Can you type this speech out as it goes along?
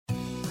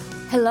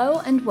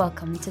Hello and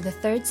welcome to the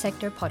Third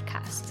Sector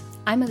podcast.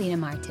 I'm Alina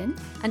Martin.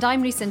 And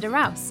I'm Lucinda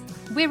Rouse.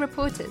 We're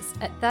reporters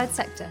at Third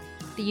Sector,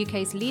 the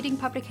UK's leading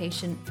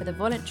publication for the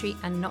voluntary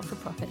and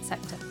not-for-profit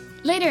sector.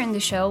 Later in the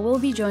show, we'll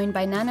be joined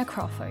by Nana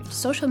Crawford,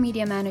 social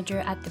media manager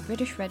at the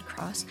British Red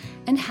Cross,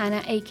 and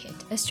Hannah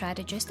Akit, a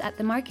strategist at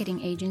the marketing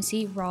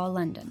agency Raw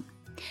London.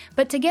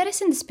 But to get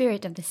us in the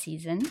spirit of the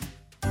season...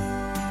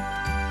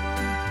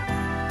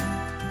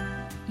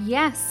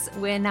 Yes,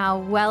 we're now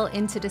well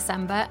into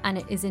December and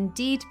it is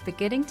indeed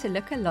beginning to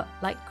look a lot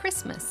like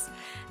Christmas.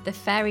 The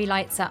fairy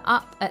lights are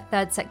up at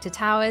Third Sector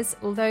Towers,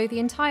 although the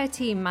entire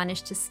team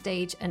managed to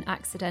stage an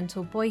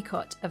accidental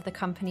boycott of the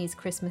company's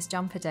Christmas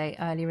jumper day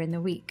earlier in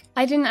the week.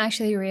 I didn't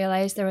actually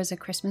realise there was a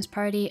Christmas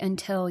party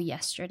until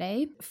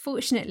yesterday.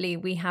 Fortunately,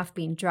 we have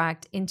been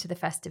dragged into the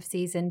festive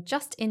season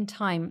just in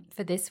time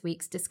for this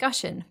week's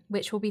discussion,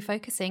 which will be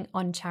focusing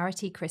on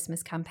charity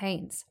Christmas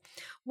campaigns.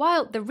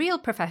 While the real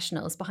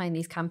professionals behind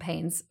these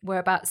campaigns were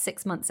about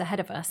 6 months ahead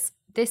of us,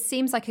 this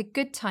seems like a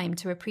good time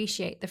to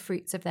appreciate the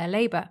fruits of their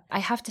labour. I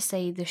have to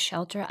say the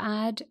shelter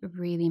ad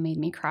really made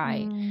me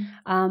cry.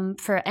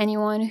 For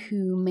anyone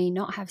who may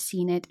not have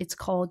seen it, it's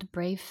called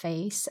Brave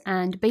Face,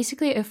 and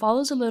basically it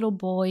follows a little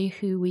boy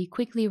who we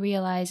quickly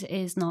realize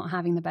is not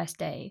having the best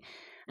day.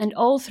 And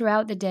all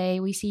throughout the day,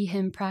 we see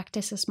him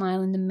practice a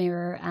smile in the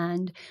mirror,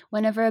 and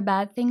whenever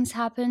bad things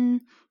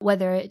happen,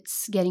 whether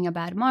it's getting a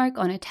bad mark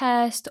on a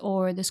test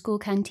or the school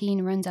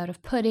canteen runs out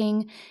of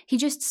pudding, he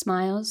just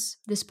smiles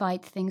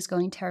despite things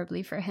going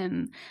terribly for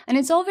him. And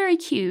it's all very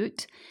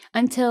cute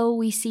until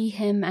we see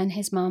him and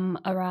his mum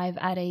arrive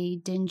at a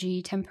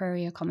dingy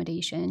temporary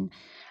accommodation.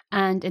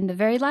 And in the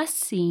very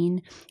last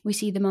scene, we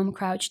see the mum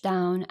crouch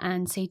down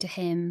and say to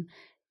him,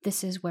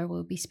 "This is where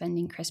we'll be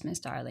spending Christmas,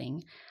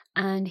 darling."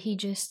 And he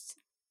just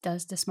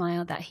does the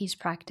smile that he's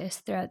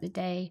practiced throughout the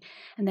day.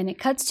 And then it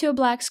cuts to a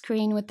black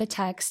screen with the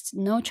text,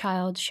 "No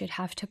child should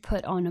have to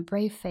put on a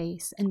brave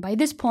face." And by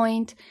this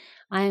point,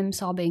 I am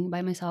sobbing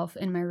by myself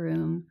in my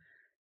room.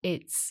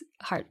 It's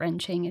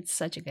heart-wrenching. It's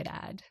such a good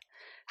ad.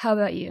 How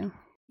about you?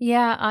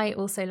 Yeah, I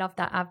also love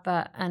that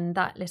advert, and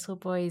that little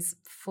boy's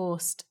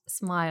forced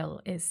smile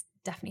is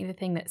definitely the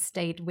thing that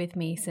stayed with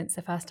me since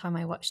the first time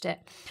I watched it.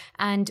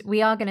 And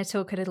we are going to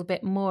talk a little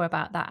bit more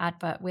about that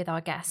advert with our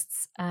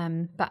guests.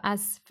 But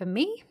as for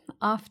me,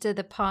 after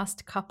the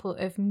past couple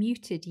of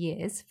muted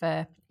years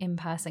for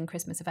in-person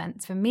Christmas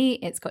events, for me,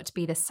 it's got to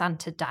be the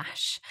Santa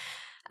Dash.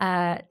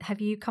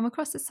 Have you come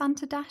across the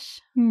Santa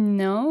Dash?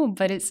 No,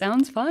 but it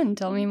sounds fun.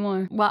 Tell me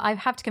more. Well, I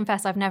have to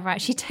confess I've never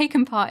actually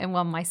taken part in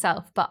one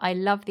myself, but I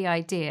love the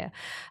idea.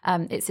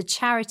 It's a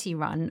charity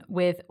run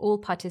with all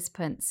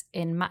participants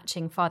in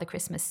matching Father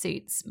Christmas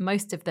suits,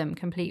 most of them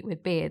complete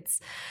with beards.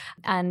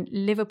 And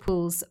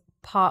Liverpool's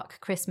Park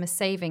Christmas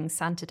Savings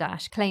Santa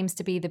Dash claims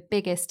to be the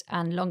biggest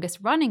and longest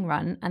running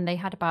run, and they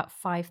had about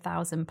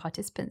 5,000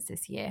 participants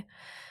this year.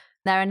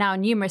 There are now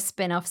numerous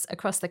spin-offs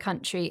across the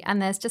country,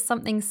 and there's just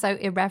something so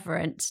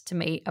irreverent to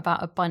me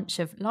about a bunch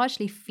of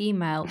largely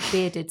female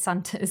bearded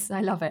Santas.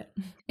 I love it.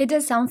 It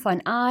does sound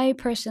fun. I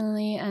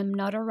personally am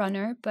not a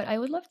runner, but I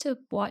would love to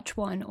watch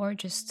one or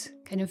just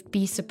kind of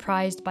be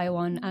surprised by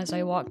one as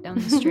I walk down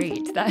the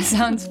street. That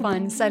sounds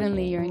fun.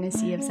 Suddenly you're in a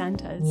sea of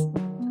Santas.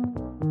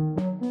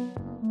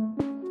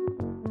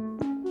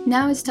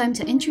 Now it's time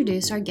to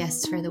introduce our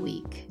guests for the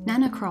week.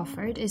 Nana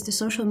Crawford is the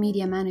social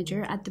media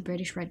manager at the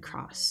British Red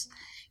Cross.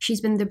 She's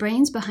been the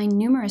brains behind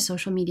numerous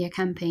social media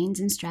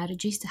campaigns and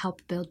strategies to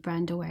help build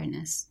brand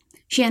awareness.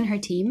 She and her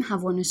team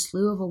have won a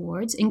slew of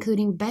awards,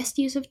 including Best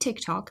Use of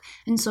TikTok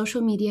and Social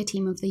Media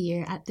Team of the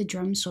Year at the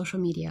Drum Social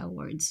Media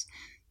Awards.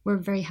 We're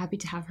very happy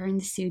to have her in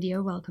the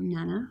studio. Welcome,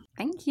 Nana.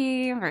 Thank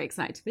you. I'm very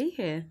excited to be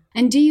here.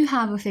 And do you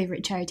have a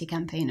favourite charity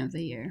campaign of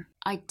the year?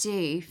 I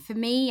do. For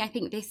me, I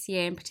think this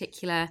year in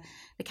particular,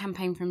 the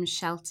campaign from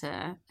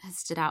Shelter has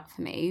stood out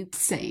for me.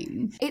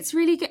 Same. It's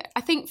really good.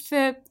 I think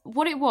for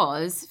what it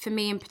was, for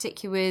me in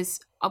particular, was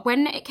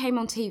when it came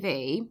on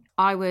TV,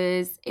 I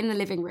was in the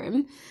living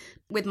room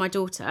with my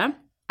daughter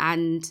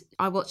and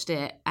I watched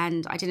it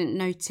and I didn't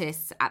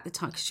notice at the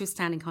time because she was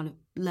standing kind of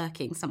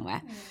lurking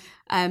somewhere.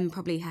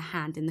 Probably her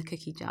hand in the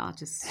cookie jar,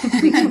 just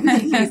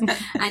cookies.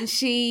 And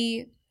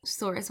she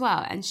saw it as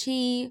well. And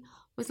she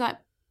was like,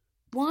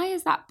 "Why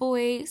is that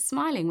boy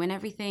smiling when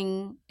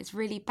everything is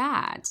really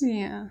bad?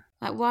 Yeah.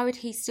 Like, why would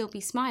he still be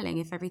smiling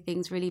if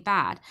everything's really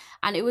bad?"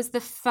 And it was the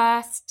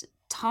first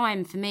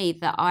time for me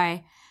that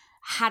I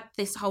had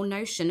this whole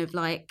notion of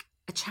like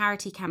a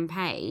charity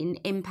campaign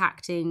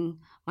impacting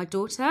my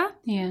daughter.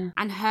 Yeah.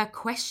 And her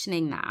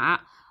questioning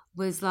that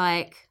was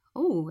like,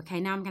 oh, okay,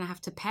 now I'm going to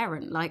have to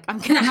parent. Like, I'm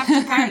going to have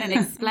to parent and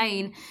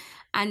explain.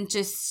 And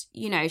just,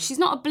 you know, she's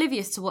not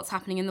oblivious to what's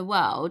happening in the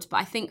world. But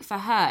I think for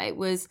her, it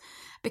was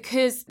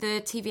because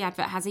the TV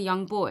advert has a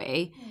young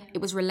boy, it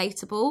was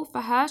relatable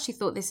for her. She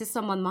thought, this is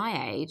someone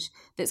my age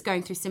that's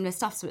going through similar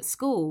stuff. So at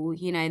school,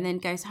 you know, and then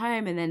goes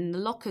home and then the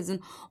lockers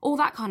and all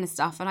that kind of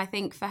stuff. And I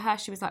think for her,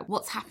 she was like,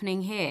 what's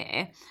happening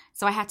here?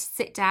 So I had to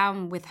sit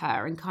down with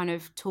her and kind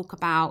of talk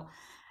about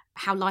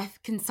how life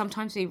can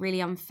sometimes be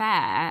really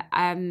unfair.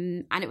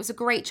 And it was a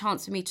great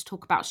chance for me to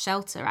talk about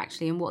Shelter,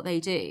 actually, and what they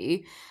do.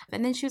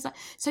 And then she was like,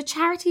 so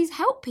charities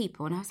help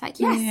people? And I was like,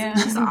 yes. And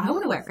she's like, I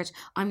want to work for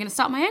I'm going to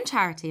start my own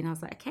charity. And I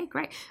was like, okay,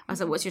 great. I was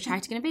like, what's your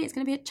charity going to be? It's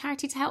going to be a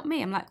charity to help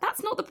me. I'm like,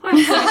 that's not the point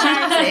of a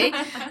charity.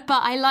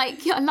 But I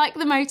like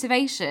the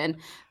motivation.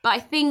 But I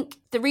think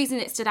the reason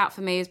it stood out for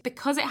me is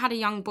because it had a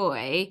young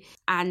boy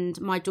and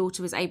my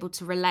daughter was able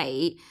to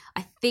relate.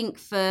 I think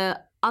for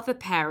other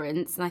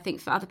parents and I think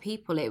for other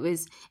people,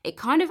 it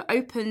kind of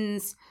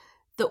opens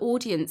the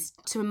audience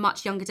to a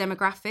much younger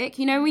demographic.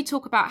 You know, we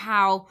talk about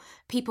how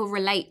people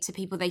relate to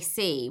people they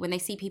see. When they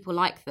see people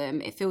like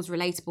them, it feels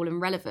relatable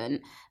and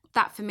relevant.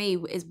 That for me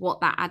is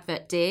what that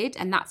advert did.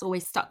 And that's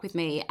always stuck with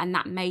me. And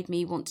that made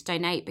me want to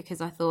donate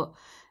because I thought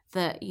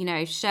that, you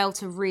know,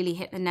 Shelter really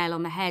hit the nail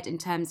on the head in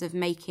terms of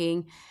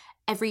making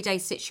everyday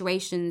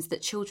situations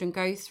that children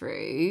go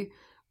through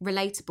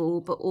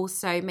relatable, but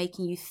also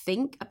making you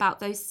think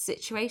about those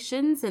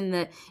situations, and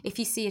that if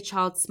you see a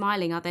child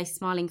smiling, are they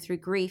smiling through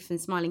grief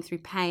and smiling through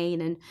pain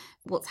and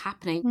what's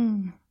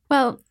happening?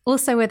 Well,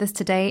 also with us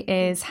today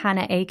is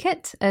Hannah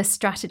Aikett, a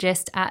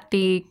strategist at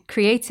the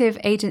creative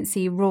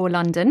agency Raw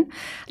London.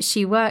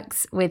 She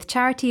works with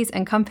charities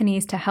and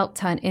companies to help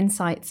turn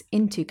insights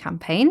into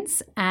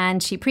campaigns.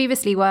 And she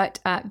previously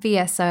worked at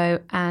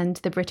VSO and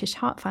the British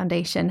Heart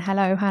Foundation.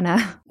 Hello,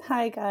 Hannah.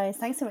 Hi, guys.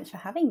 Thanks so much for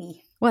having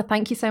me. Well,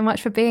 thank you so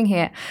much for being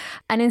here.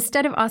 And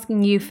instead of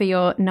asking you for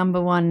your number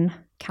one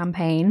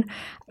campaign,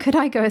 could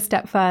I go a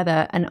step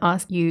further and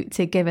ask you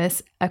to give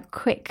us a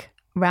quick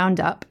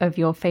roundup of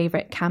your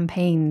favourite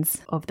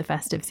campaigns of the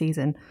festive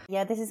season?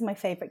 Yeah, this is my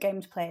favourite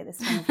game to play at this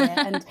time of year.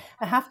 And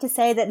I have to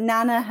say that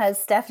Nana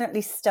has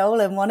definitely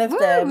stolen one of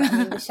them. I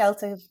mean, the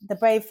Shelter, the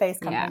Brave Face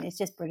campaign is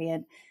just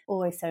brilliant.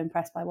 Always so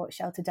impressed by what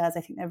Shelter does.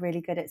 I think they're really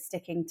good at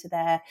sticking to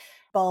their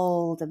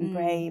bold and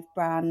brave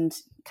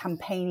brand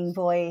campaigning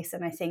voice.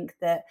 And I think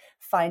that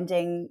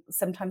finding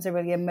sometimes a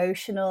really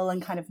emotional and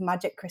kind of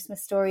magic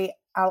Christmas story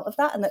out of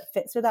that and that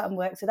fits with that and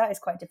works with that is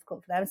quite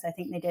difficult for them. So I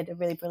think they did a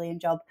really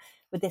brilliant job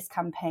with this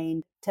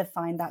campaign to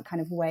find that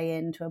kind of way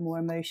into a more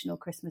emotional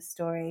Christmas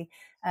story,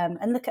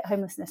 and look at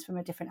homelessness from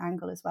a different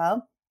angle as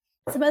well.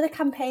 Some other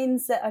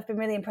campaigns that I've been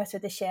really impressed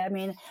with this year. I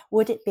mean,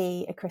 would it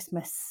be a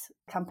Christmas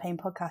campaign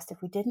podcast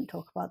if we didn't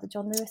talk about the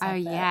John Lewis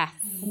advert? Oh, yes.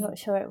 I'm not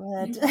sure it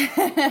would.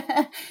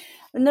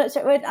 I'm not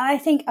sure it would. I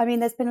think, I mean,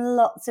 there's been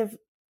lots of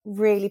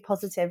really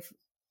positive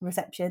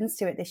receptions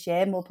to it this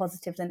year, more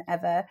positive than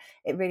ever.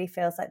 It really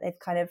feels like they've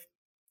kind of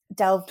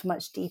delved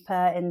much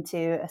deeper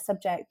into a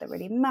subject that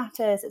really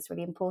matters. It's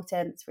really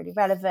important. It's really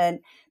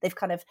relevant. They've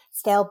kind of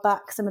scaled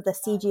back some of the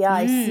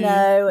CGI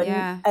snow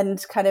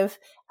and kind of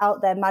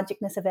out their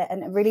magicness of it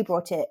and really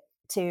brought it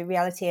to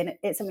reality. And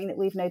it's something that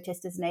we've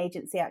noticed as an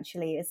agency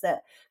actually, is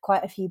that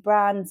quite a few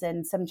brands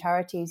and some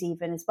charities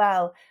even as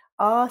well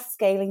are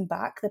scaling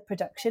back the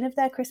production of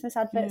their Christmas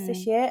adverts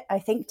this year, I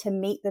think, to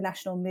meet the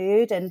national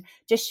mood and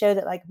just show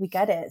that, like, we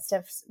get it.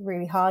 Stuff's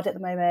really hard at the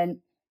moment.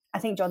 I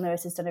think John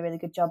Lewis has done a really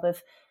good job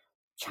of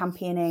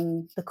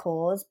championing the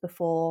cause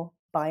before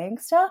buying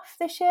stuff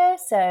this year.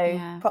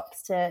 So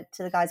props to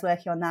the guys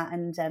working on that,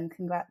 and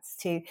congrats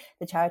to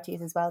the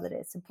charities as well that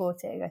it's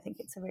supporting. I think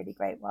it's a really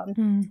great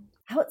one.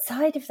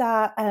 Outside of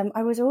that,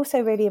 I was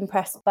also really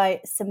impressed by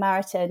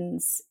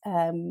Samaritan's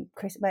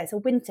it's a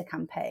winter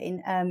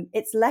campaign.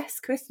 It's less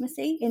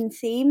Christmassy in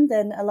theme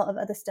than a lot of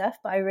other stuff,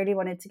 but I really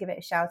wanted to give it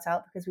a shout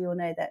out because we all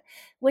know that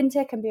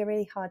winter can be a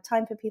really hard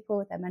time for people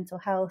with their mental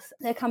health.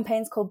 Their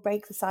campaign's called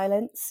Break the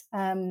Silence,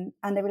 and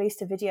they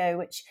released a video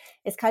which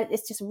is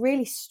it's just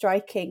really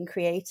striking,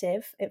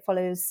 creative. It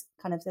follows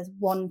there's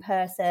one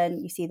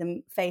person, you see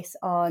them face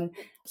on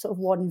sort of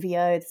one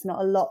VO. There's not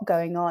a lot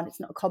going on.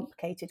 It's not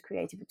complicated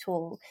creative at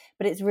all,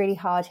 but it's really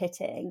hard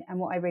hitting. And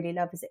what I really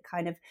love is it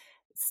kind of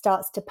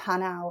starts to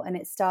pan out, and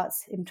it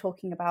starts him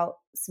talking about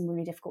some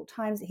really difficult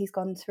times that he's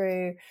gone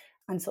through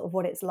and sort of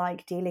what it's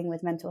like dealing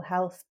with mental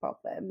health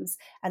problems.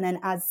 And then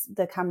as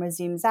the camera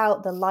zooms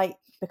out, the light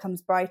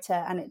becomes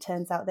brighter, and it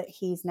turns out that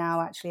he's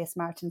now actually a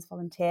Samaritan's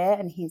volunteer,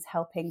 and he's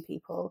helping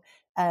people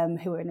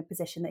who are in a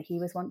position that he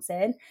was once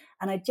in.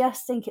 And I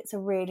just think it's a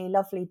really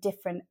lovely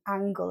different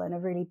angle and a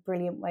really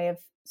brilliant way of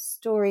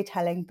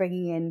storytelling,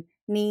 bringing in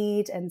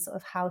need and sort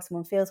of how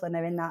someone feels when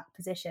they're in that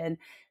position,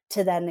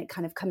 to then it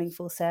kind of coming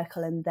full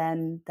circle and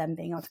then them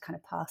being able to kind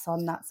of pass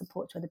on that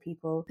support to other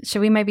people.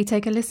 Shall we maybe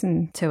take a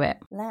listen to it?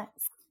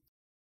 Let's.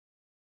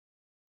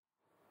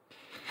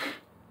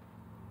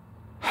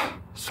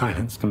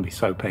 Silence can be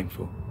so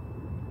painful.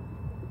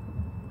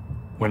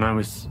 When I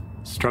was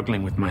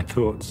struggling with my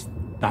thoughts,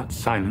 that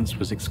silence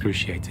was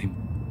excruciating.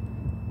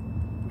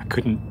 I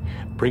couldn't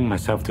bring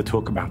myself to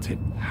talk about it.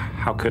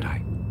 How could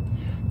I?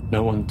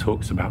 No one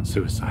talks about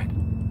suicide.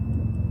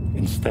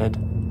 Instead,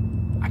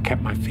 I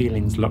kept my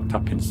feelings locked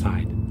up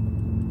inside.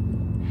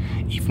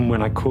 Even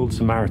when I called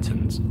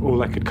Samaritans,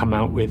 all I could come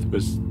out with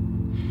was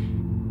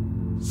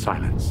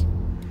silence.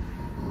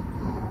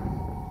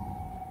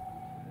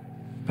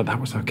 But that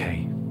was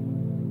okay.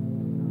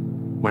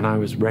 When I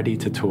was ready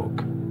to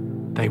talk,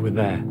 they were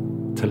there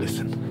to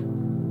listen.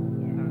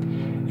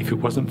 If it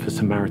wasn't for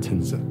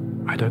Samaritans,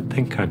 I don't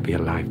think I'd be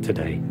alive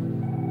today.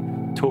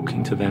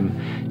 Talking to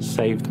them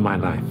saved my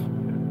life.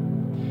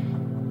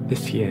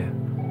 This year,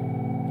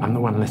 I'm the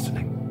one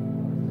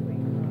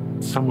listening.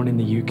 Someone in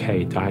the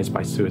UK dies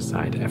by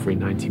suicide every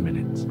 90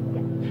 minutes,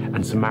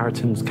 and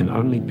Samaritans can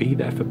only be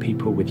there for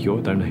people with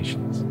your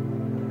donations.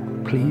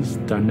 Please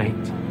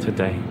donate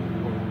today,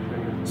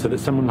 so that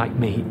someone like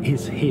me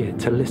is here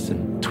to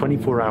listen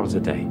 24 hours a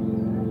day.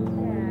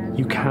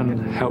 You can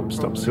help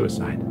stop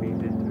suicide.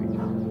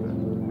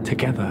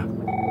 Together,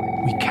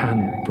 we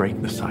can break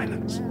the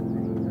silence.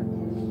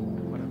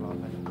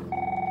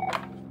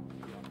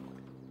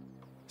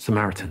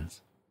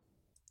 Samaritans.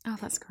 Oh,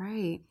 that's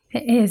great.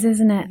 It is,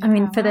 isn't it? I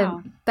mean, for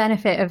wow. the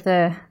benefit of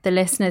the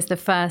listeners, the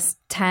first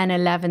 10,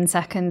 11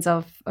 seconds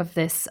of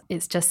this,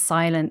 it's just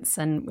silence,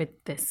 and with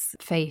this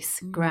face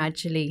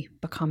gradually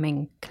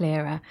becoming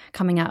clearer,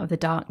 coming out of the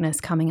darkness,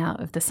 coming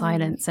out of the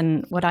silence.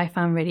 And what I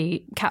found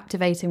really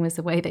captivating was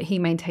the way that he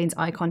maintains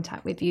eye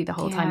contact with you the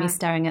whole time. He's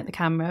staring at the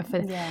camera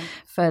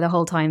for the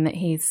whole time that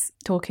he's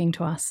talking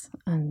to us.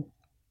 And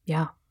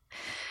yeah,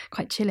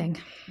 quite chilling.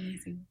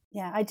 Amazing.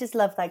 Yeah, I just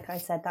love, like I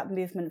said, that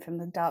movement from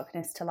the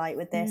darkness to light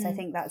with this. I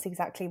think that's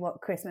exactly what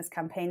Christmas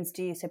campaigns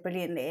do so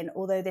brilliantly. And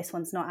although this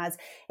one's not as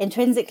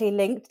intrinsically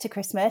linked to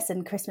Christmas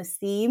and Christmas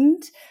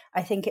themed,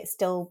 I think it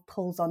still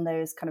pulls on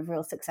those kind of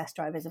real success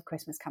drivers of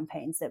Christmas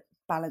campaigns that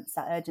balance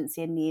that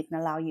urgency and need and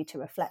allow you to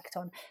reflect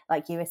on,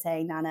 like you were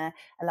saying, Nana,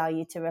 allow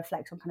you to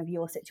reflect on kind of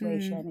your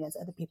situation against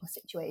other people's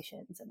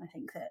situations. And I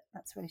think that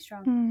that's really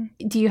strong.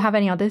 Do you have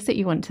any others that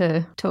you want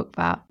to talk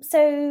about?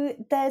 So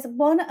there's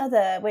one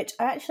other, which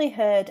I actually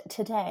heard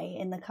today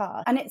in the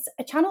car, and it's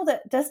a channel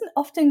that doesn't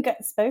often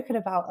get spoken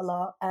about a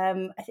lot.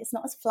 It's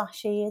not as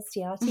flashy as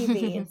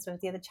DRTV and some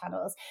of the other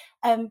channels,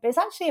 but it's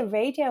actually a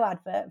radio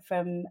advert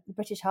from the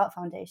British Heart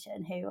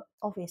Foundation, who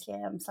obviously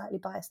I'm slightly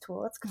biased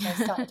towards because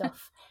I started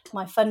off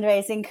my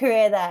fundraising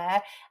career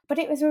there. But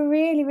it was a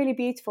really, really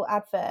beautiful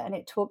advert, and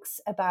it talks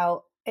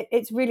about,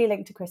 it's really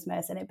linked to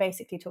Christmas, and it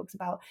basically talks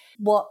about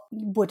what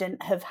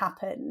wouldn't have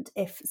happened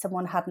if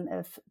someone hadn't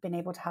have been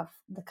able to have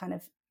the kind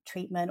of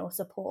treatment or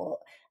support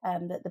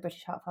that the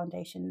British Heart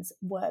Foundation's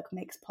work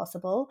makes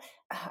possible.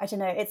 I don't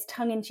know, it's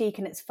tongue-in-cheek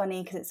and it's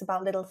funny because it's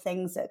about little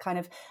things that kind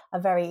of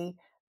are very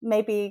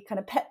maybe kind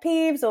of pet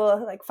peeves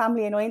or like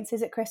family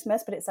annoyances at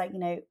Christmas, but it's like, you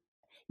know,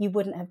 you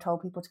wouldn't have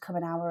told people to come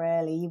an hour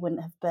early, you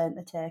wouldn't have burnt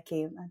the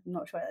turkey. I'm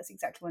not sure that's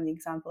exactly one of the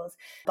examples,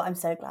 but I'm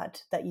so glad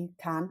that you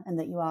can and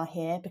that you are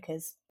here,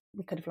 because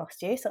we could have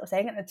lost you, sort of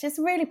thing. And it's just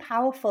really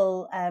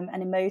powerful and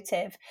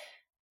emotive,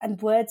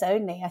 and words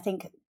only, I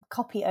think,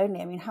 copy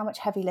only. I mean, how much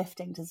heavy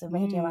lifting does a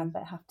radio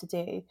advert have to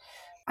do?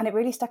 And it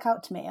really stuck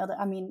out to me.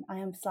 I mean, I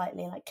am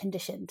slightly like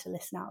conditioned to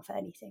listen out for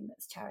anything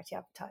that's charity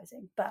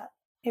advertising, but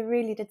it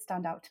really did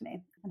stand out to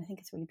me. And I think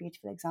it's a really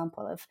beautiful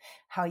example of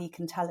how you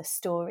can tell a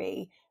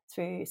story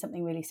through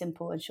something really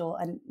simple and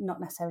short, and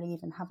not necessarily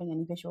even having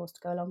any visuals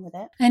to go along with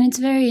it. And it's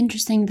very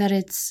interesting that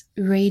it's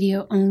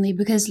radio only,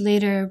 because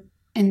later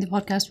in the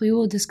podcast, we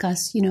will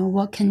discuss, you know,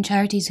 what can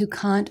charities who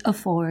can't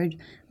afford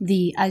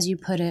the, as you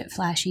put it,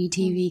 flashy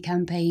TV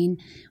campaign,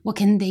 what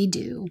can they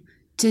do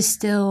to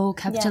still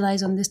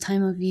capitalize on this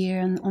time of year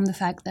and on the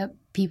fact that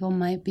people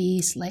might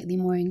be slightly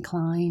more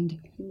inclined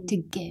to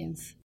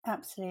give?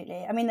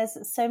 Absolutely. I mean, there's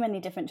so many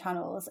different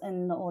channels,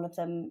 and not all of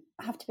them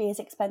have to be as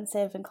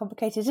expensive and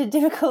complicated and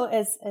difficult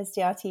as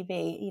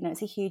DRTV. You know,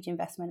 it's a huge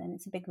investment and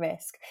it's a big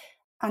risk.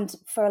 And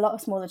for a lot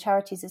of smaller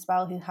charities as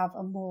well, who have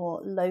a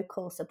more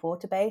local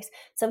supporter base,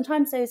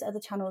 sometimes those other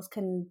channels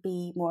can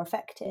be more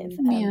effective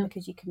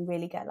because you can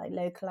really get like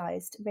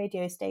localized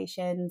radio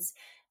stations.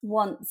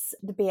 Once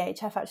the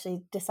BHF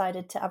actually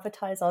decided to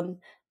advertise on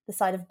the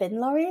side of bin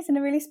lorries in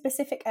a really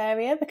specific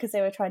area because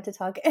they were trying to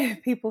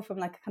target people from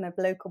like a kind of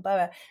local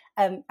borough.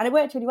 And it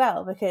worked really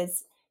well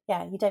because,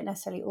 yeah, you don't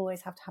necessarily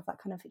always have to have that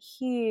kind of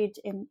huge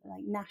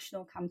like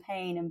national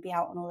campaign and be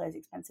out on all those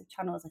expensive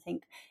channels. I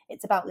think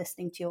it's about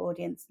listening to your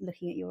audience,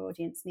 looking at your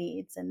audience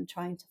needs and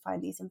trying to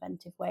find these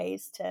inventive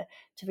ways to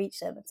reach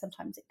them. And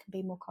sometimes it can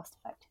be more cost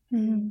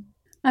effective.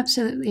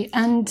 Absolutely.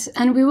 And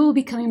we will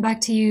be coming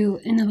back to you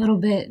in a little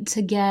bit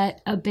to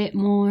get a bit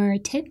more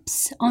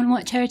tips on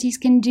what charities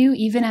can do,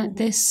 even at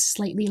this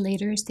slightly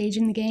later stage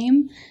in the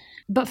game.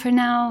 But for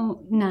now,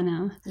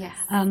 Nana, yes.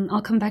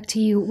 I'll come back to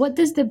you. What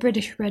does the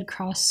British Red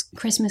Cross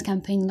Christmas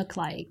campaign look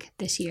like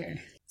this year?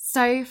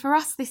 So for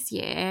us this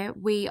year,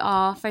 we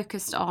are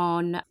focused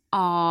on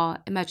our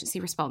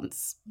emergency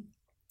response.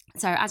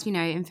 So as we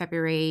know, in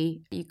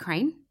February,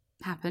 Ukraine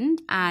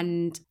happened,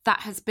 and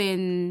that has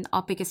been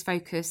our biggest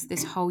focus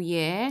this whole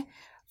year,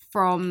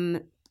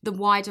 from the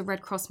wider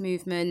Red Cross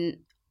movement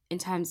in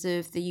terms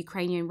of the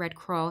Ukrainian Red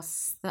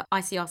Cross, the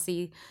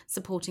ICRC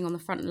supporting on the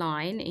front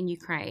line in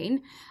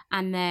Ukraine.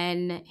 And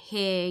then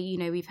here, you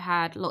know, we've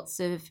had lots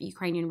of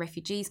Ukrainian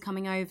refugees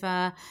coming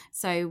over.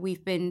 So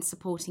we've been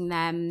supporting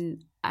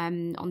them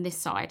on this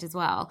side as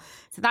well.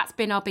 So that's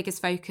been our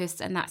biggest focus,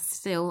 and that's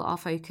still our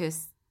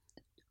focus.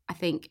 I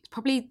think it's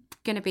probably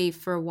going to be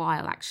for a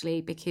while,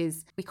 actually,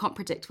 because we can't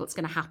predict what's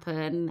going to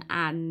happen.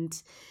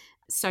 And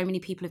so many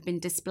people have been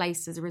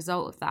displaced as a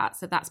result of that.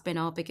 So that's been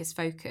our biggest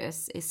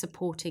focus, is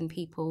supporting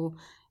people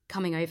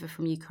coming over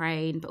from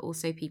Ukraine, but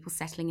also people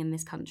settling in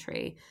this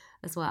country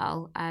as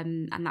well.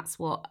 And that's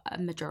what a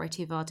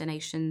majority of our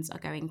donations are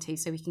going to,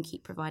 so we can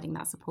keep providing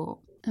that support.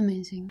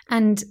 Amazing.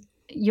 And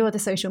you're the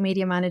social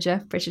media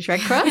manager, British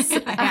Red Cross.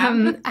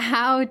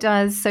 How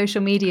does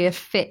social media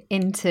fit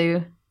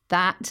into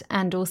that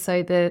and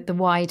also the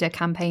wider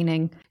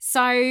campaigning?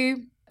 So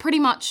pretty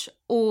much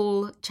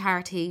all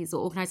charities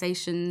or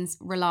organisations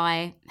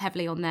rely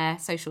heavily on their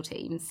social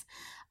teams,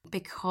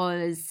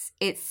 because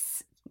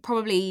it's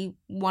probably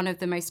one of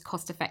the most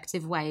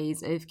cost-effective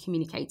ways of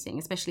communicating,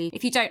 especially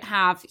if you don't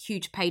have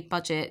huge paid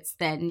budgets.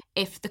 Then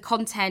if the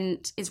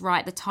content is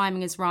right, the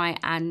timing is right,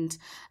 and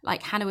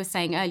like Hannah was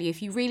saying earlier,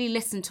 if you really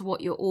listen to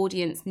what your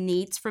audience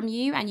needs from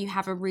you and you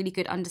have a really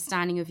good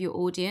understanding of your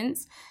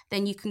audience,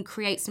 then you can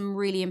create some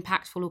really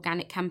impactful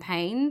organic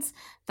campaigns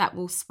that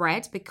will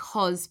spread,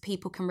 because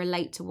people can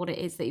relate to what it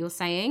is that you're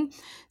saying.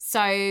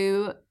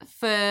 So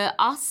for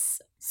us,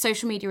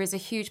 social media is a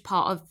huge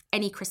part of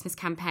any Christmas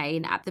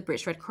campaign at the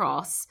British Red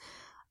Cross.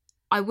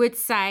 I would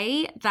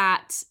say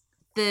that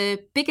the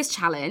biggest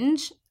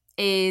challenge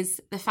is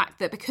the fact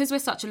that because we're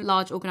such a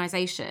large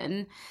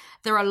organisation,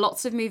 there are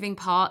lots of moving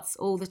parts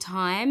all the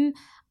time.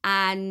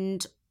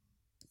 And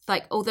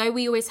like, although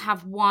we always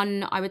have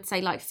one, I would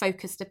say, like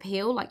focused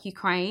appeal, like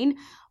Ukraine,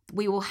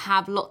 we will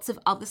have lots of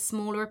other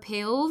smaller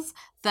appeals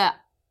that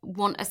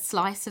want a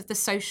slice of the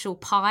social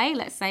pie.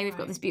 Let's say we've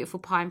got this beautiful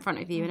pie in front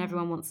of you and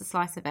everyone wants a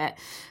slice of it.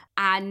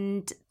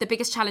 And the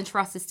biggest challenge for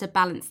us is to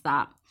balance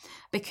that,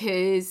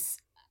 because,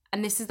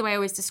 and this is the way I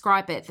always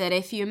describe it, that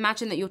if you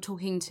imagine that you're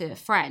talking to a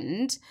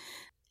friend,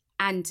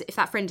 and if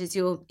that friend is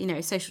your,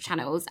 social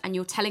channels, and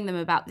you're telling them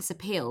about this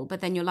appeal,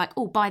 but then you're like,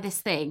 oh, buy this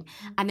thing.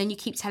 And then you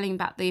keep telling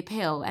about the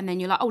appeal. And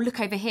then you're like, oh, look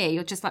over here.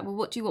 You're just like, well,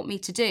 what do you want me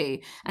to do?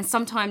 And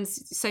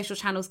sometimes social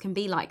channels can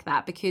be like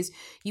that, because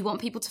you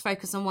want people to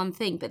focus on one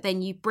thing, but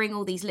then you bring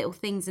all these little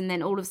things and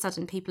then all of a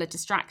sudden people are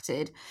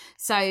distracted.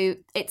 So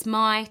it's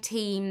my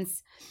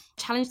team's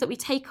challenge that we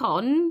take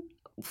on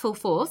full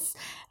force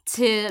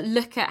to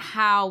look at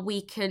how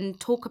we can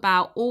talk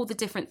about all the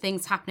different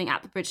things happening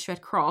at the British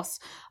Red Cross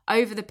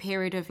over the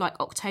period of like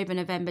October,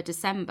 November,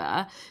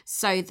 December,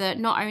 so that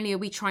not only are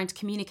we trying to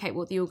communicate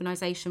what the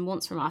organisation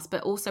wants from us,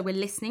 but also we're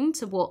listening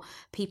to what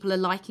people are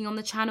liking on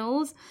the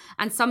channels.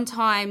 And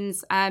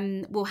sometimes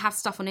we'll have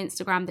stuff on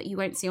Instagram that you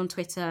won't see on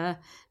Twitter,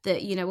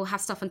 that, we'll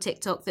have stuff on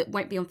TikTok that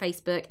won't be on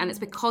Facebook. And it's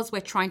because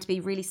we're trying to be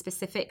really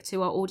specific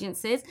to our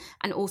audiences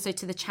and also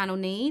to the channel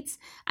needs,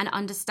 and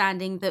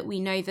understanding that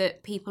we know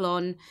that people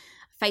on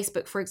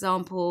Facebook, for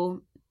example,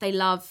 they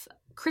love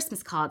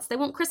Christmas cards. They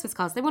want Christmas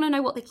cards. They want to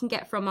know what they can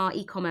get from our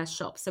e-commerce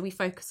shop. So we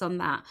focus on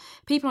that.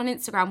 People on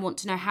Instagram want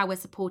to know how we're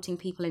supporting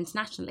people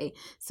internationally.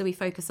 So we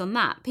focus on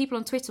that. People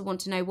on Twitter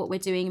want to know what we're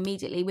doing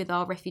immediately with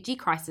our refugee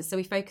crisis. So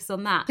we focus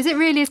on that. Is it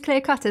really as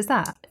clear cut as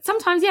that?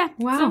 Sometimes, yeah.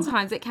 Wow.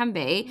 Sometimes it can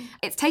be.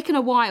 It's taken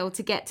a while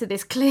to get to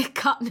this clear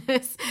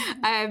cutness,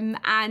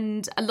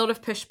 and a lot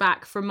of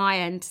pushback from my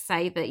end to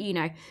say that,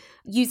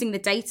 using the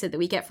data that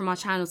we get from our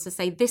channels to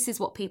say this is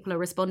what people are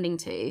responding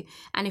to.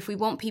 And if we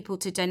want people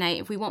to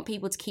donate, if we want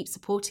people to keep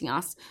supporting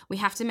us, we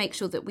have to make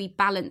sure that we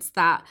balance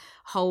that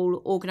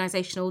whole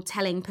organisational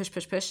telling, push,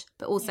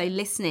 but also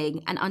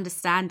listening and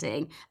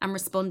understanding and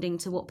responding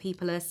to what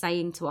people are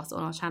saying to us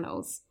on our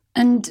channels.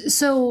 And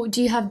so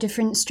do you have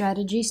different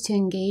strategies to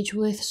engage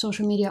with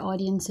social media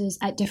audiences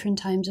at different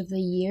times of the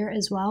year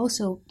as well?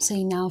 So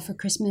say now for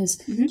Christmas,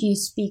 do you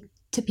speak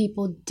to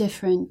people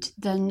different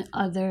than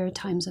other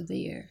times of the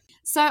year?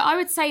 So I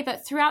would say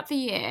that throughout the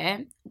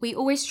year, we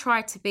always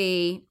try to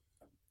be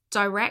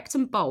direct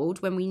and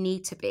bold when we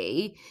need to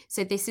be.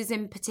 So this is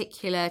in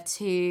particular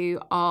to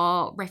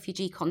our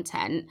refugee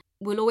content.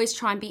 We'll always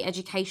try and be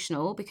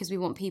educational, because we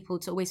want people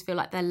to always feel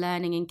like they're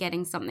learning and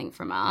getting something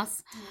from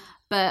us.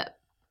 But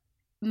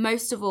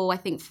most of all, I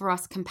think for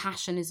us,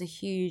 compassion is a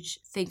huge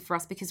thing for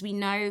us, because we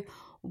know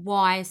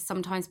why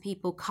sometimes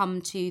people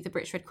come to the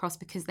British Red Cross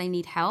because they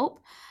need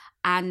help.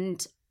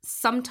 And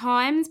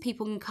sometimes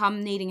people can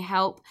come needing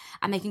help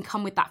and they can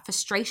come with that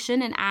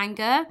frustration and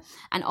anger.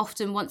 And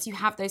often once you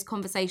have those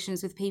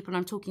conversations with people, and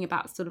I'm talking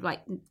about sort of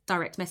like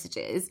direct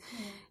messages,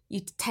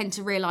 you tend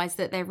to realize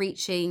that they're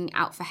reaching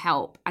out for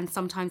help. And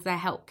sometimes their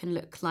help can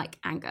look like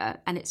anger.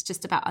 And it's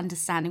just about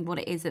understanding what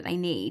it is that they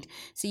need.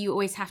 So you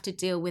always have to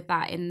deal with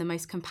that in the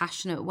most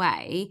compassionate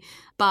way.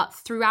 But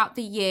throughout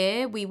the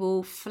year, we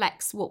will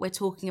flex what we're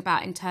talking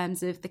about in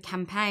terms of the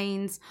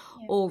campaigns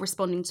or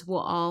responding to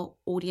what our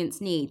audience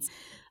needs.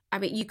 I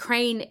mean,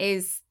 Ukraine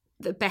is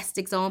the best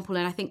example.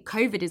 And I think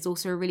COVID is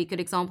also a really good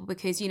example,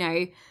 because,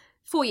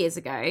 4 years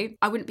ago,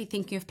 I wouldn't be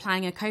thinking of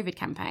planning a COVID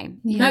campaign.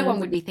 No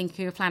one would be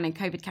thinking of planning a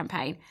COVID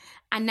campaign.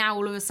 And now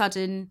all of a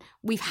sudden,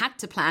 we've had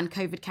to plan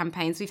COVID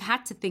campaigns. We've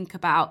had to think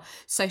about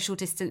social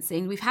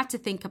distancing. We've had to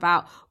think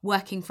about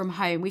working from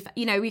home.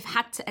 We've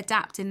had to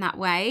adapt in that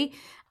way.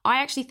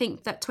 I actually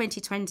think that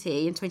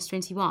 2020 and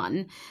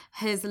 2021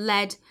 has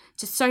led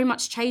to so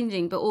much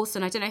changing, but also,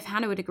 and I don't know if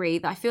Hannah would agree,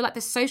 that I feel like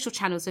the social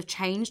channels have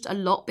changed a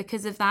lot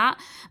because of that.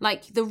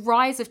 Like the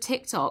rise of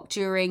TikTok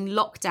during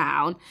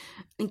lockdown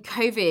and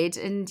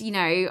COVID, and, you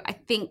know, I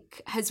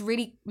think has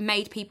really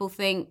made people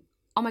think,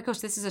 oh my gosh,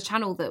 this is a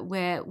channel that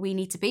we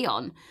need to be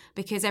on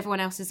because everyone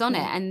else is on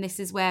it. And this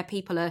is where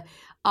people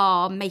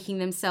are making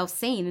themselves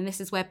seen. And this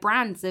is where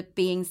brands are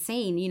being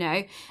seen, you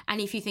know.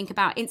 And if you think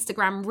about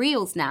Instagram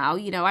Reels now,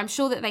 you know, I'm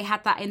sure that they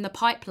had that in the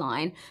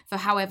pipeline for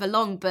however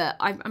long, but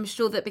I'm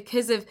sure that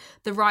because of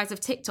the rise of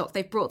TikTok,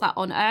 they've brought that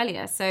on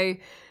earlier. So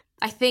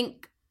I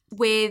think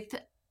with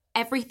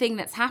everything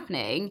that's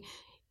happening,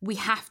 we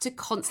have to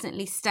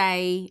constantly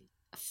stay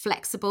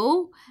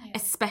flexible,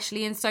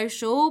 especially in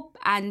social,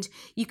 and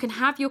you can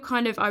have your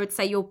kind of, I would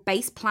say, your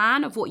base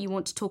plan of what you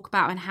want to talk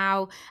about and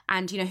how,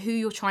 and, you know, who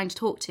you're trying to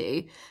talk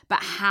to,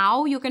 but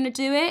how you're going to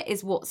do it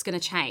is what's going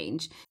to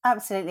change.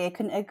 Absolutely, I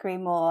couldn't agree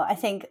more. I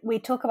think we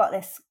talk about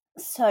this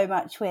so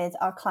much with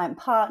our client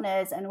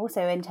partners and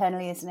also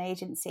internally as an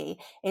agency,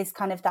 is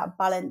kind of that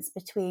balance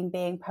between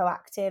being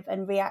proactive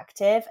and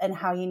reactive, and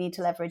how you need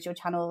to leverage your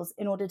channels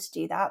in order to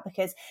do that,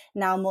 because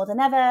now more than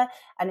ever,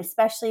 and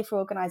especially for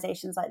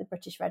organizations like the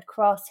British Red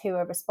Cross, who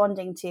are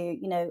responding to,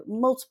 you know,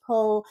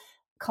 multiple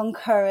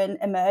concurrent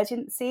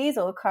emergencies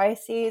or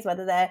crises,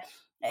 whether they're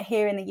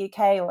here in the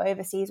UK or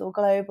overseas or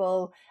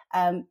global,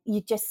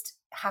 you just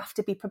have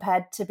to be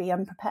prepared to be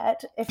unprepared,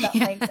 if that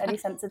makes any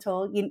sense at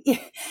all.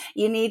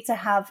 You need to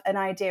have an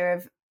idea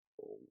of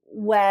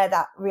where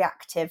that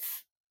reactive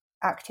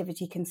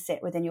activity can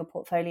sit within your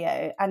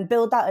portfolio, and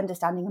build that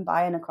understanding and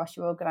buy-in across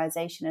your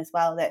organization as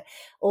well, that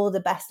all the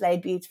best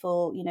laid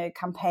beautiful, you know,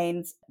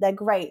 campaigns, they're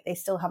great, they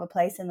still have a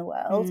place in the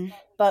world,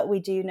 but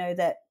we do know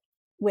that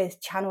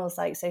with channels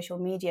like social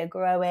media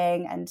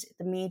growing and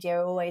the media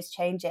are always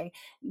changing,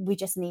 we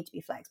just need to be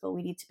flexible.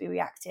 We need to be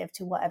reactive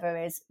to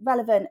whatever is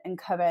relevant and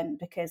current,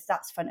 because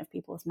that's front of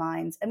people's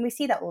minds. And we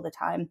see that all the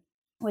time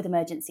with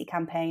emergency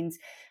campaigns.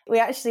 We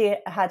actually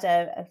had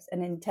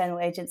an internal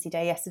agency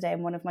day yesterday,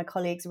 and one of my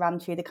colleagues ran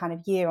through the kind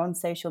of year on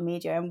social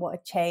media and what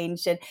had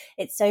changed. And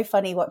it's so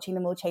funny watching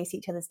them all chase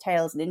each other's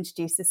tails and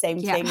introduce the same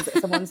things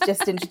that someone's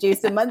just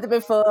introduced a month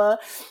before.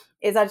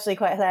 Is actually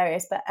quite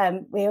hilarious. But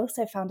we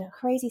also found a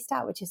crazy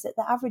stat, which is that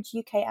the average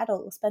UK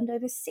adult will spend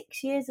over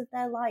 6 years of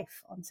their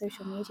life on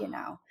social media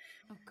now.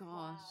 Oh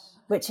gosh.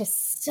 Which is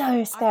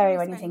so scary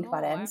when you think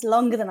about it. It's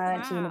longer than I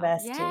went to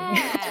university.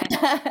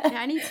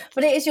 Yeah,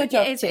 but it is your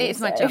job too. It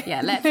is my job,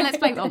 yeah. Let's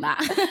blame it on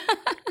that.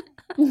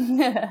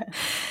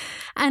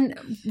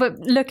 But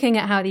looking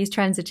at how these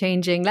trends are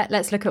changing,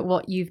 let's look at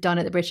what you've done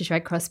at the British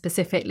Red Cross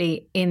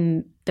specifically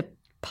in the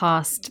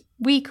past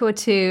week or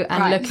two,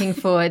 and looking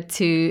forward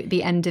to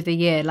the end of the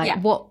year.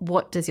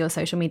 What does your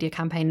social media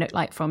campaign look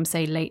like from,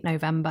 say, late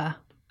November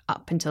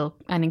up until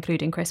and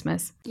including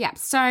Christmas? Yeah,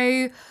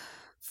 so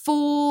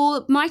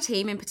for my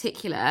team in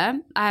particular,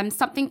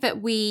 something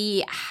that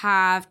we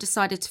have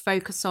decided to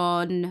focus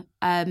on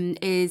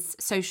is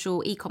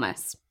social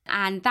e-commerce.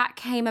 And that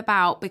came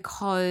about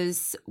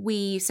because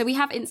we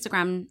have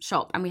Instagram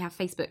shop and we have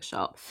Facebook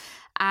shop.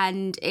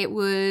 And it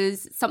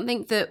was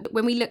something that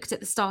when we looked at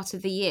the start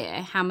of the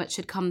year, how much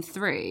had come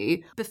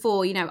through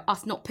before, you know,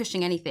 us not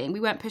pushing anything. We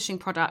weren't pushing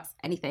products,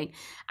 anything.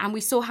 And we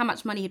saw how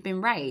much money had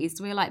been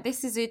raised. We were like,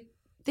 this is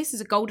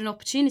a golden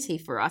opportunity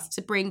for us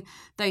to bring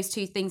those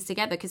two things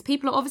together, because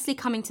people are obviously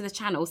coming to the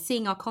channel,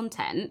 seeing our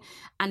content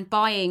and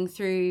buying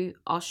through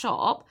our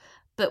shop,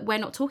 but we're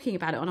not talking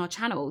about it on our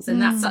channels. And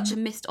that's such a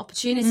missed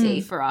opportunity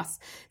for us.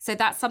 So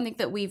that's something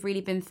that we've really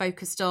been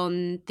focused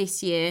on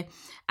this year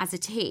as a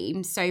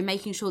team. So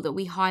making sure that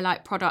we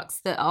highlight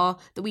products that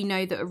we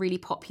know that are really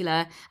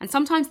popular. And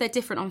sometimes they're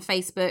different on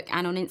Facebook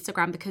and on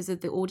Instagram because of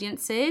the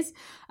audiences.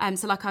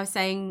 So like I was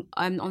saying,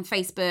 on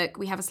Facebook,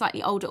 we have a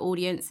slightly older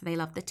audience. They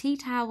love the tea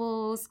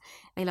towels.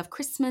 They love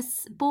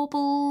Christmas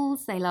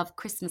baubles. They love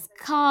Christmas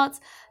cards.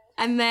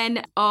 And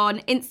then on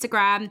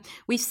Instagram,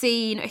 we've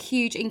seen a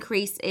huge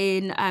increase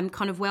in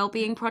kind of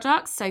well-being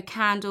products, so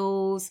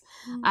candles,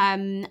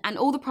 and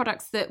all the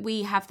products that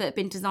we have that have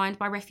been designed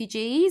by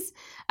refugees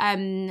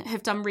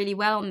have done really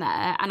well on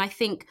there. And I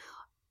think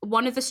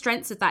one of the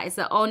strengths of that is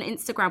that on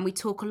Instagram, we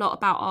talk a lot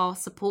about our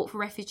support for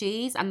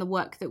refugees and the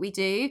work that we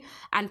do,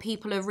 and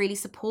people are really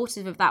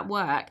supportive of that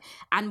work.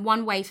 And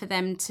one way for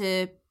them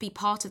to be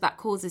part of that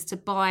cause is to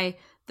buy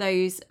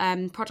those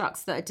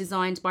products that are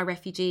designed by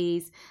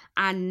refugees,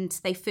 and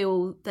they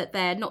feel that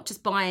they're not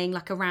just buying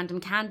like a random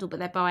candle, but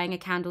they're buying a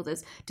candle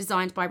that's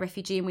designed by a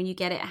refugee, and when you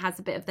get it, it has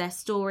a bit of their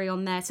story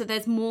on there. So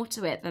there's more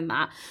to it than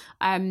that,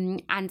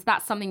 and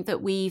that's something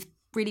that we've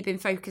really been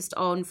focused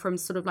on from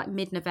sort of like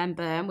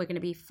mid-November, and we're going to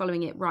be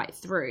following it right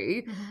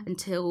through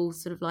until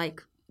sort of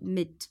like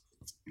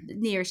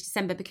nearish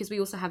December, because we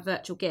also have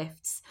virtual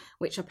gifts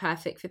which are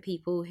perfect for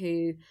people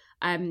who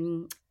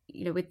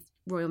with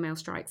Royal Mail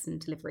strikes and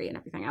delivery and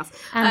everything else.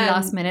 And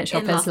last minute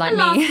shoppers like me.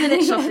 Last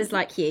minute shoppers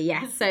like you,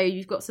 yes. So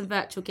you've got some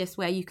virtual gifts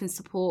where you can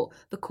support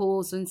the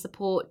cause and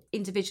support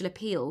individual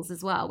appeals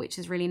as well, which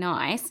is really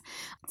nice.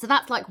 So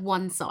that's like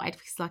one side,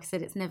 because like I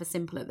said, it's never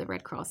simple at the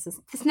Red Cross.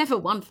 There's never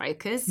one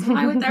focus.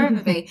 Why would there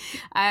ever be?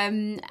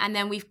 And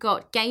then we've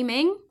got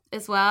gaming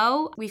as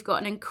well. We've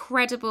got an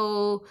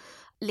incredible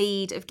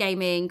lead of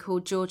gaming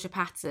called Georgia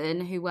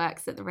Patton, who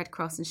works at the Red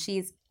Cross, and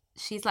she's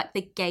like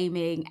the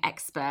gaming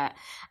expert,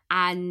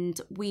 and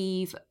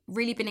we've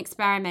really been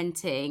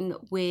experimenting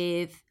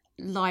with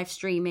live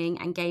streaming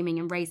and gaming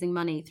and raising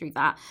money through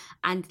that,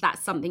 and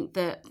that's something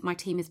that my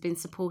team has been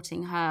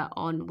supporting her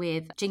on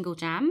with Jingle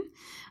Jam,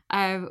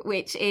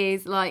 which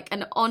is like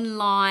an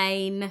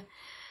online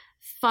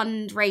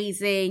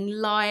fundraising,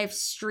 live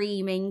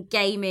streaming,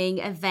 gaming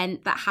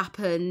event that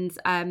happens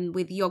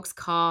with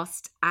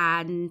Yogscast,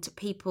 and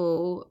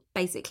people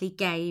basically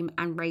game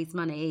and raise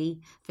money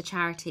for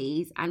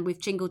charities. And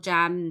with Jingle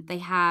Jam, they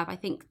have, I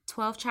think,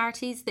 12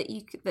 charities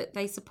that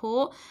they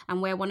support,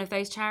 and we're one of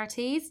those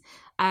charities.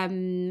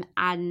 And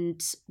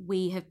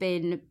we have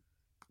been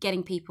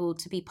getting people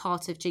to be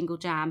part of Jingle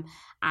Jam,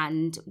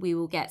 and we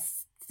will get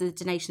the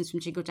donations from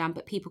Jingle Jam,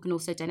 but people can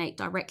also donate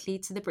directly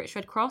to the British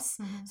Red Cross,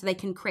 so they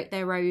can create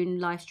their own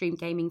live stream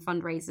gaming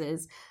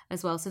fundraisers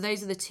as well. So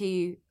those are the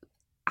two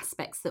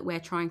aspects that we're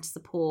trying to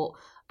support,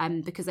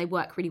 because they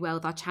work really well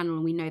with our channel,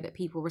 and we know that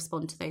people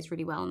respond to those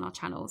really well on our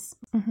channels.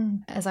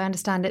 As I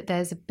understand it,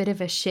 there's a bit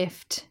of a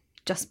shift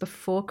just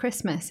before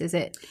Christmas, is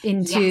it,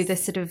 into the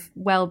sort of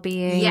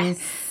well-being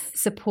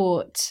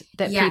support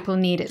that people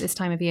need at this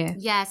time of year?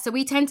 Yeah, so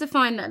we tend to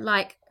find that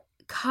like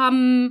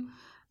come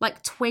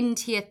like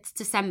 20th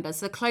December,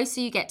 so the closer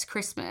you get to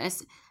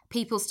Christmas,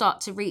 people start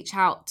to reach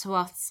out to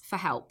us for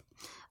help.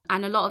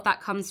 And a lot of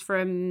that comes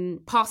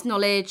from past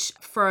knowledge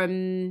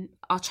from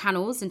our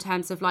channels in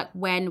terms of like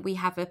when we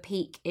have a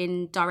peak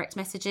in direct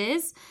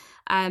messages.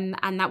 And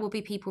that will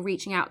be people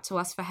reaching out to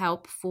us for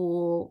help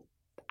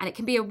and it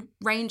can be a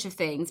range of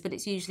things, but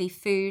it's usually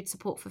food,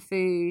 support for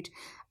food,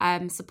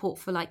 support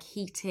for like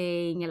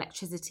heating,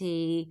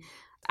 electricity,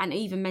 and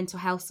even mental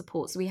health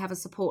support. So we have a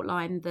support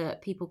line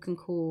that people can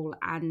call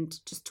and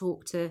just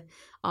talk to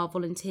our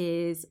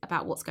volunteers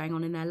about what's going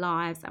on in their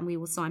lives, and we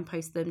will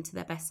signpost them to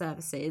their best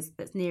services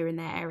that's near in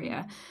their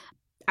area.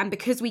 And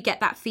because we get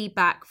that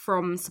feedback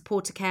from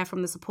Supporter Care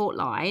from the support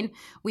line,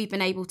 we've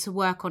been able to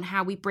work on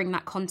how we bring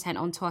that content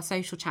onto our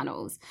social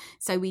channels.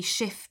 So we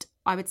shift,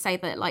 I would say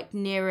that like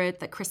nearer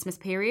the Christmas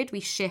period, we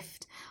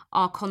shift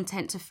our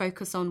content to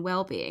focus on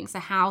well-being. So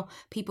how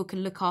people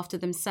can look after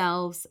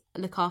themselves,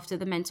 look after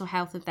the mental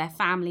health of their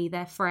family,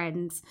 their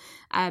friends,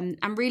 and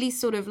really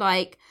sort of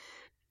like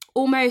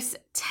almost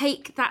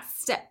take that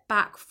step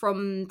back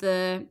from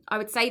I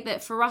would say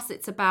that for us,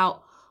 it's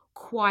about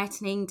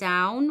quietening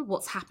down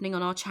what's happening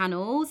on our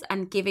channels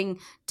and giving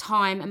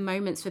time and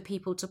moments for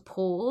people to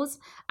pause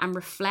and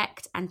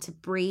reflect and to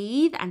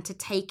breathe and to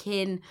take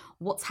in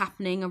what's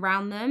happening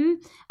around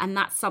them. And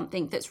that's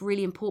something that's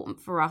really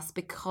important for us,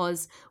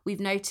 because we've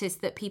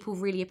noticed that people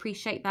really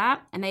appreciate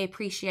that, and they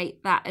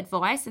appreciate that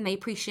advice, and they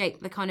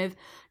appreciate the kind of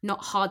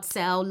not hard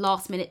sell,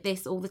 last minute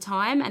this all the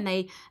time, and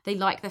they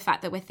like the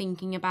fact that we're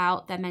thinking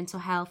about their mental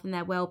health and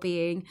their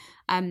well-being.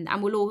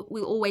 And we'll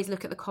always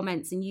look at the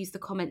comments and use the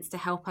comments to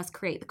help us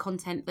create the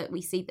content that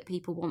we see that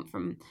people want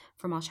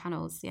from our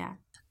channels. Yeah.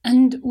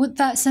 And with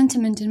that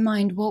sentiment in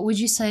mind, what would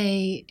you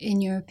say,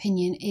 in your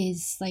opinion,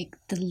 is like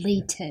the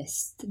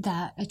latest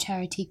that a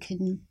charity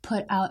can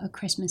put out a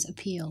Christmas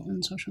appeal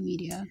on social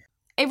media?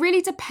 It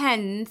really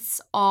depends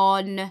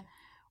on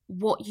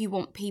what you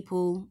want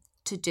people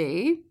to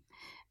do.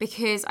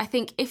 Because I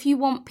think if you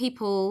want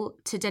people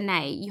to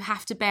donate, you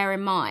have to bear in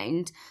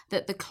mind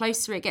that the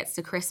closer it gets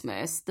to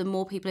Christmas, the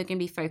more people are going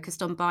to be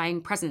focused on buying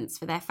presents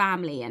for their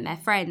family and their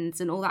friends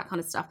and all that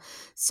kind of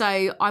stuff.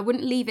 So I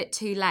wouldn't leave it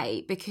too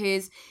late,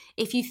 because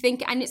if you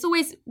think, and it's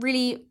always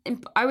really,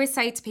 I always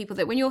say to people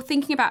that when you're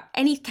thinking about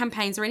any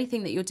campaigns or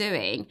anything that you're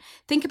doing,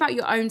 think about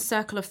your own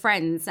circle of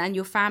friends and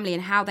your family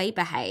and how they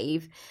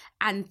behave.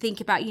 And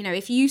think about,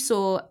 if you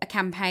saw a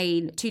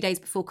campaign 2 days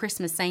before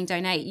Christmas saying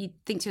donate,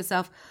 you'd think to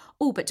yourself,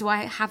 oh, but do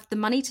I have the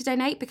money to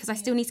donate? Because I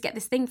still need to get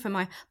this thing for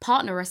my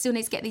partner, or I still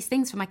need to get these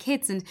things for my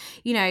kids. And,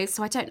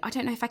 so I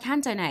don't know if I can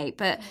donate,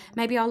 but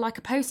maybe I'll like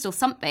a post or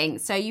something.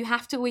 So you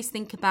have to always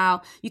think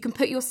about, you can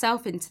put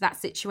yourself into that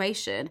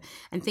situation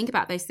and think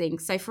about those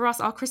things. So for us,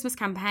 our Christmas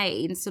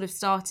campaign sort of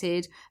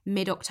started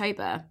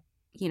mid-October,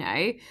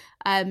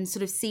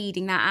 sort of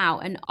seeding that out.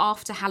 And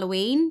after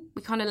Halloween,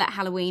 we kind of let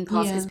Halloween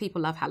pass, because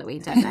people love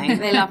Halloween, don't they?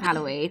 They love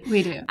Halloween.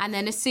 We do. And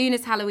then as soon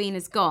as Halloween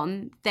is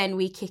gone, then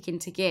we kick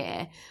into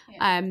gear.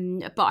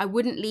 But I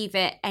wouldn't leave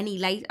it any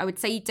late. I would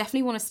say you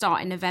definitely want to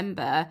start in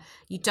November.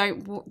 You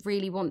don't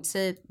really want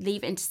to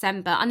leave it in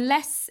December,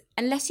 unless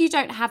unless you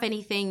don't have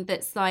anything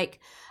that's like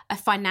a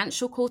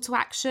financial call to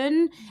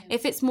action,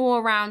 if it's more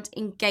around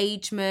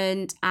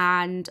engagement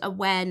and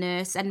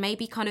awareness and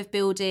maybe kind of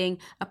building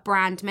a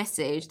brand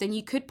message, then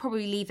you could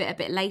probably leave it a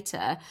bit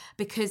later,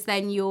 because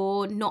then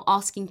you're not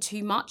asking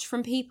too much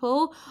from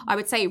people. I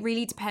would say it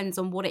really depends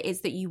on what it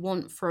is that you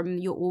want from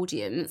your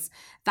audience.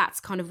 That's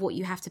kind of what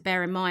you have to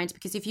bear in mind,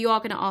 because if you are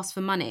going to ask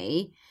for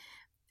money,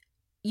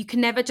 you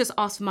can never just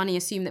ask for money,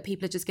 assume that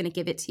people are just going to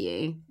give it to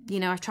you. You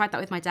know, I've tried that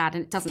with my dad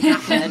and it doesn't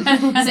happen.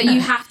 So you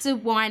have to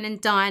wine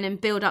and dine and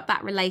build up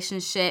that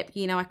relationship.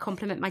 You know, I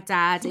compliment my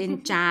dad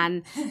in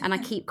Jan and I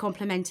keep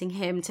complimenting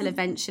him till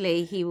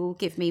eventually he will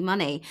give me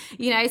money.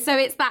 You know, so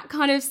it's that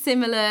kind of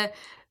similar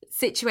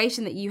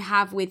situation that you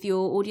have with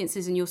your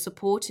audiences and your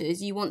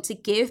supporters. You want to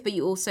give, but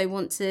you also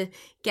want to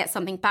get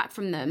something back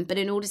from them. But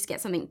in order to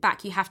get something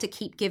back, you have to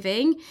keep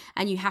giving,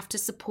 and you have to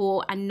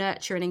support and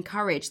nurture and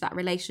encourage that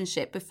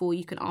relationship before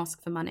you can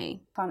ask for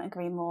money. Can't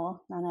agree more,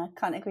 Nana.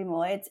 Can't agree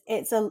more.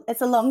 It's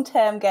a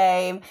long-term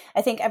game.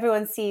 I think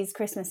everyone sees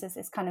Christmas as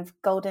this kind of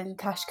golden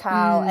cash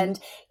cow, and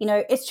you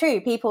know, it's true.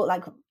 People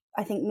like,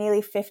 I think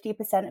nearly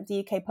 50% of the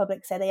UK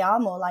public say they are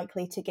more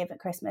likely to give at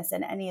Christmas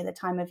than any other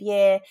time of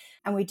year.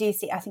 And we do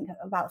see, I think,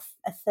 about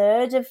a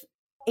third of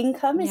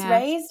income is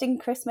raised in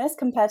Christmas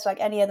compared to like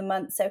any other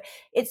month. So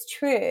it's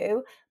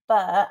true.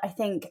 But I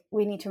think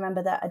we need to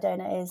remember that a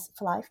donor is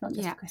for life, not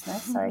just for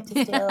Christmas. Sorry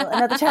to steal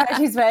another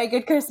charity's very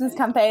good Christmas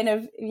campaign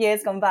of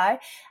years gone by.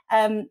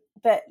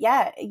 But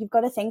yeah, you've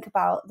got to think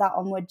about that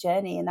onward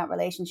journey and that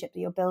relationship that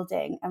you're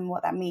building and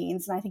what that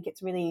means. And I think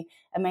it's really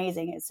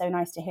amazing. It's so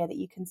nice to hear that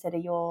you consider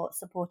your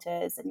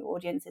supporters and your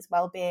audience's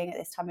well-being at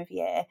this time of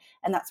year.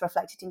 And that's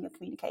reflected in your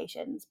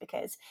communications,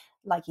 because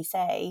like you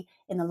say,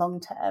 in the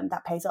long term,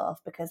 that pays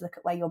off, because look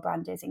at where your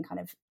brand is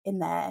in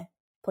their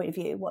point of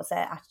view. What's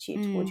their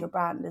attitude towards your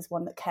brand as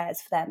one that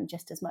cares for them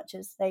just as much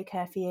as they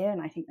care for you.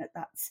 And I think that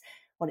that's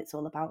what it's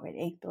all about,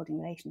 really, building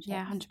relationships.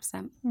 Yeah,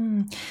 100%.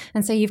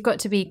 And so you've got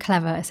to be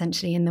clever,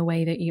 essentially, in the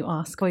way that you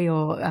ask for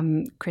your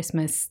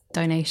Christmas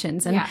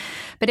donations. And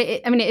but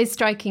it is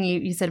striking.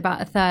 You said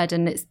about a third,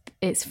 and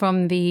it's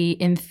from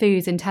the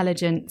Enthuse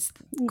Intelligence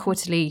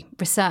quarterly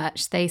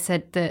research. They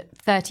said that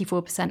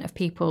 34% of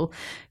people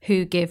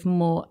who give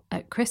more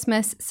at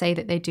Christmas say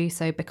that they do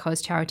so because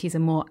charities are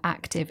more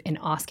active in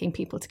asking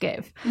people to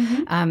give.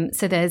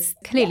 So there's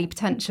clearly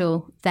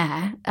potential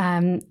there.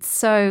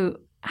 So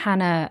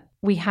Hannah,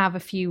 we have a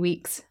few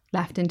weeks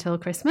left until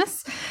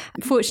Christmas.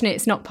 Unfortunately,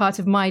 it's not part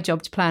of my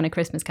job to plan a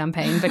Christmas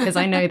campaign, because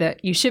I know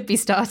that you should be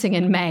starting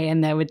in May,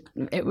 and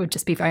it would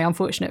just be very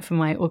unfortunate for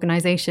my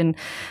organisation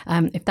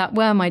if that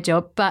were my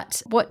job.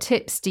 But what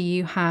tips do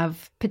you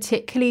have,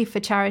 particularly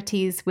for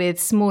charities with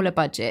smaller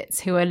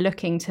budgets who are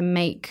looking to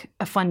make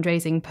a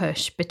fundraising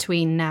push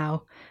between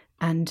now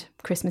and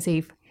Christmas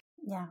Eve?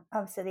 Yeah,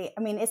 absolutely.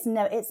 I mean, it's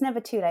never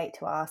too late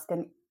to ask,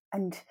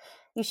 and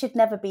you should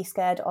never be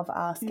scared of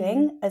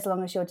asking, as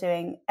long as you're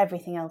doing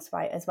everything else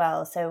right as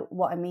well. So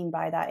what I mean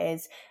by that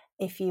is,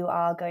 if you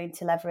are going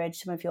to leverage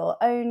some of your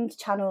own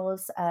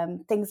channels,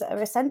 things that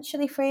are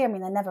essentially free. I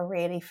mean, they're never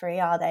really free,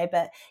 are they?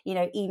 But, you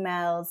know,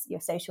 emails,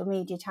 your social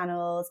media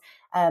channels,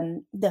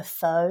 the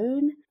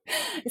phone.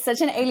 It's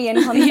such an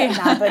alien concept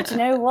now, but you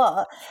know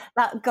what?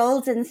 That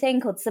golden thing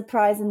called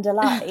surprise and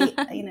delight,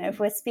 you know, if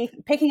we're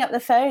picking up the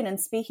phone and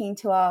speaking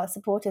to our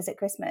supporters at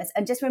Christmas,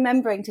 and just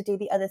remembering to do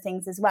the other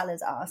things as well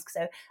as ask.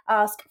 So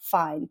ask,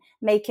 fine,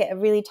 make it a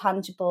really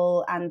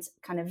tangible and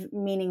kind of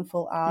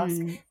meaningful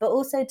ask, but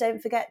also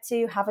don't forget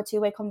to have a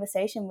two-way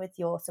conversation with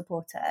your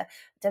supporter.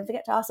 Don't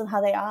forget to ask them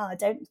how they are.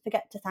 Don't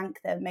forget to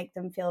thank them, make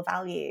them feel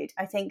valued.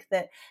 I think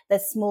that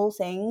there's small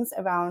things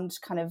around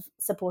kind of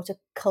supporter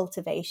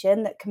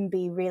cultivation that can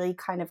be really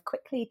kind of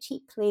quickly,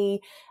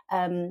 cheaply,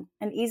 and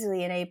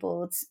easily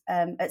enabled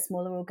at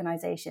smaller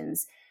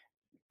organizations.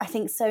 I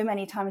think so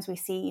many times we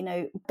see, you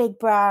know, big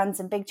brands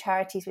and big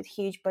charities with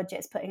huge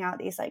budgets putting out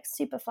these like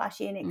super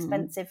flashy and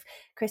expensive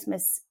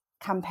Christmas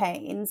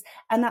campaigns,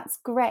 and that's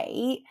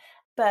great.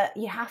 But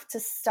you have to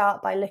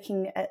start by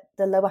looking at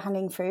the lower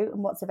hanging fruit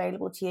and what's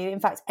available to you. In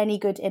fact, any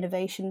good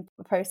innovation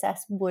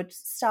process would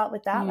start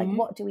with that. Like,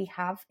 what do we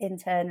have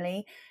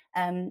internally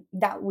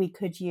that we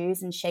could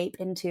use and shape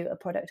into a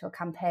product or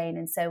campaign?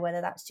 And so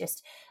whether that's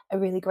just a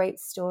really great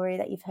story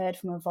that you've heard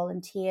from a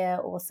volunteer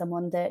or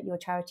someone that your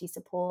charity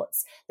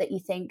supports that you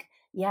think,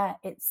 yeah,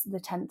 it's the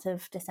 10th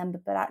of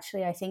December, but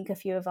actually I think a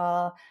few of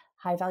our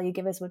high value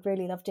givers would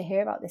really love to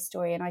hear about this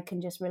story, and I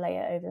can just relay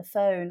it over the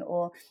phone.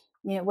 Or,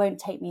 you know, it won't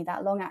take me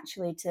that long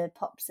actually to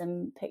pop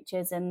some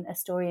pictures and a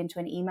story into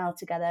an email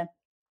together.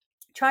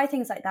 Try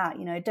things like that.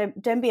 You know,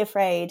 don't be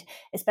afraid,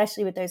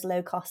 especially with those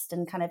low cost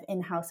and kind of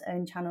in-house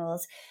owned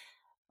channels.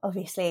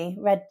 Obviously,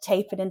 red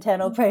tape and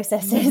internal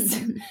processes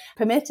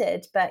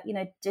permitted, but, you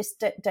know,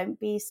 just don't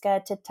be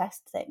scared to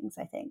test things,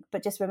 I think.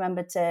 But just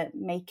remember to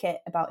make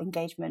it about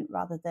engagement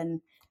rather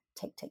than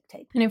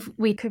take. And if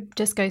we could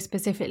just go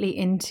specifically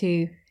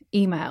into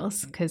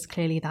emails, because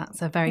clearly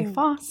that's a very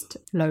fast,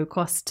 low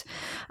cost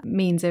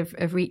means of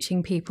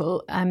reaching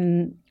people.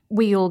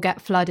 We all get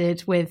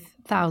flooded with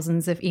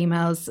thousands of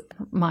emails.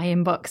 My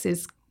inbox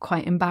is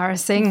quite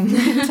embarrassing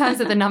in terms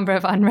of the number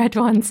of unread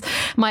ones.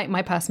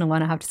 My personal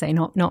one, I have to say,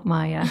 not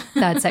my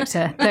third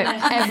sector.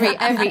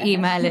 Every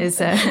email is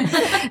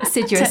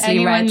assiduously to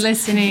anyone read.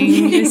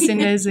 listening,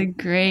 Lucinda's a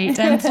great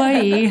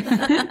employee.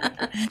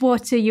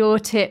 What are your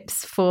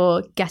tips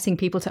for getting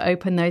people to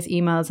open those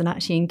emails and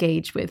actually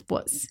engage with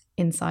what's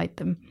inside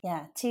them?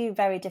 Yeah, two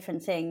very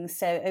different things.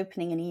 So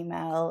opening an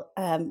email,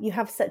 you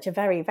have such a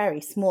very,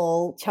 very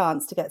small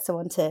chance to get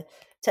someone to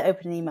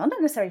open an email.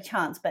 Not necessarily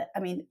chance, but I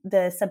mean,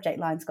 the subject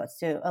line's got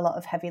to do a lot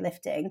of heavy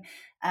lifting,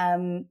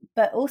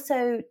 but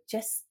also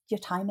just your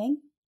timing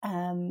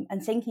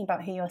and thinking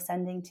about who you're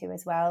sending to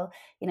as well.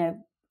 You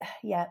know,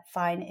 yeah,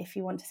 fine. If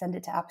you want to send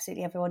it to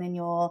absolutely everyone in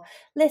your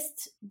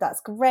list, that's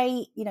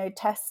great. You know,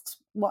 test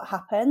what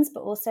happens,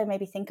 but also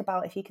maybe think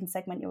about if you can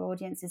segment your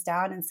audiences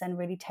down and send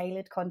really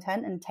tailored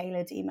content and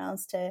tailored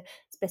emails to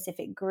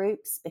specific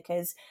groups,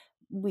 because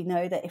we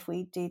know that if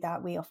we do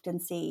that, we often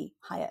see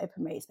higher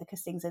open rates, because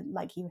things are,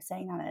 like you were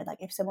saying, Anna,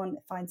 like if someone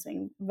finds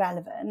something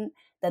relevant,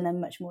 then they're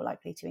much more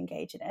likely to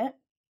engage in it.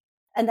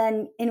 And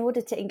then in order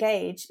to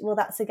engage, well,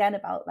 that's again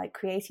about like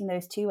creating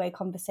those two-way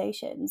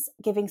conversations,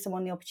 giving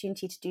someone the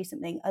opportunity to do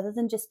something other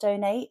than just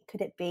donate.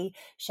 Could it be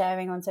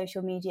sharing on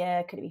social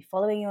media? Could it be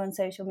following you on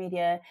social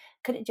media?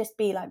 Could it just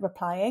be like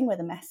replying with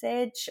a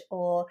message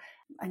or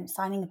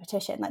signing a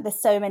petition? Like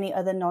there's so many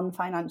other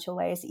non-financial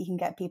ways that you can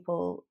get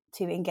people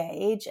to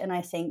engage. And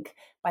I think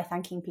by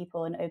thanking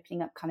people and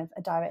opening up kind of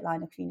a direct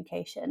line of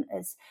communication,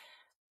 as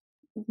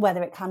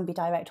whether it can be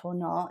direct or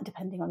not,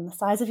 depending on the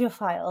size of your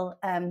file,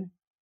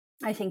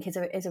 I think is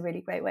a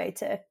really great way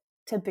to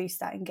boost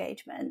that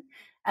engagement.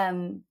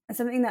 And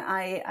something that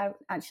I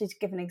actually, to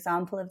give an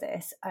example of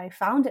this, I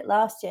found it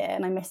last year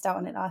and I missed out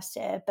on it last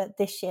year, but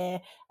this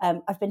year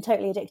I've been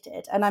totally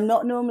addicted. And I'm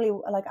not normally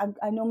like,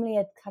 I'm normally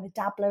a kind of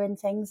dabbler in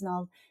things and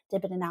I'll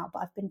dip in and out, but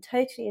I've been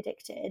totally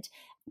addicted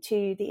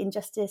to the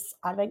Injustice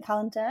Advent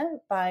Calendar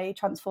by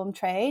Transform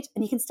Trade.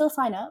 And you can still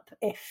sign up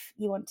if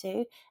you want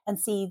to and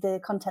see the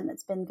content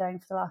that's been going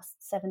for the last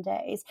 7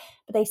 days.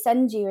 But they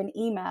send you an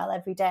email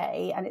every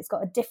day and it's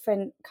got a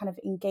different kind of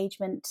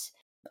engagement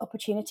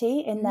opportunity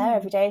in there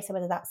every day. So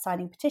whether that's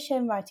signing a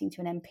petition, writing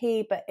to an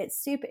MP, but it's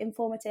super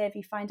informative.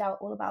 You find out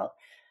all about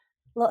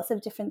lots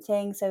of different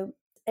things. So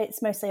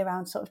it's mostly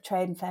around sort of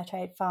trade and fair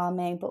trade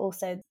farming, but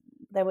also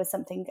there was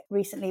something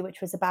recently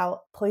which was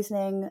about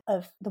poisoning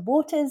of the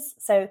waters.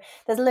 So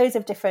there's loads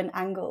of different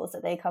angles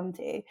that they come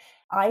to.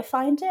 I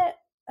find it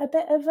a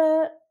bit of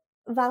a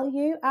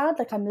value add.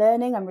 Like I'm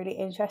learning, I'm really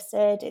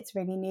interested. It's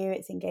really new,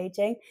 it's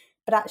engaging.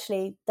 But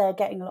actually, they're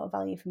getting a lot of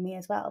value from me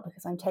as well,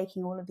 because I'm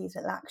taking all of these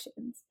little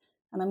actions.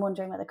 And I'm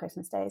wondering whether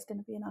Christmas Day is going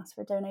to be an ask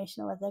for a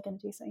donation or whether they're going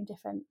to do something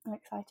different. I'm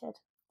excited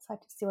to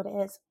see what it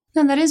is.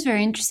 No, that is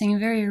very interesting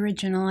and very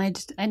original.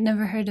 I'd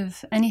never heard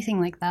of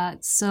anything like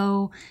that.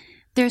 So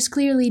there's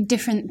clearly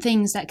different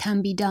things that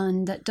can be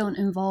done that don't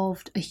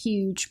involve a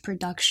huge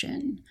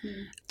production.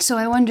 So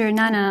I wonder,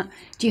 Nana,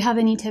 do you have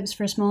any tips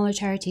for smaller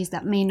charities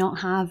that may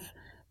not have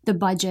the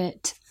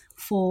budget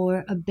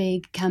for a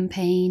big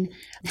campaign?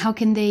 How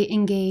can they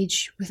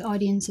engage with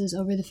audiences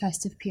over the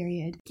festive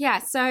period? Yeah,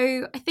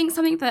 so I think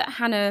something that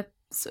Hannah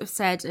sort of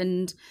said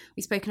and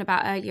we've spoken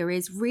about earlier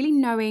is really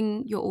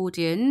knowing your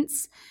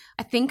audience.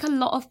 I think a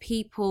lot of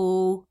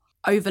people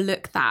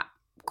overlook that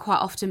quite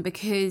often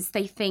because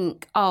they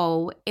think,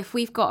 oh, if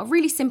we've got a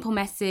really simple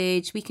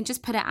message, we can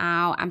just put it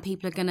out and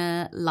people are going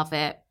to love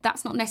it.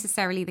 That's not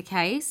necessarily the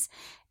case.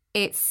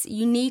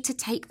 You need to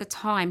take the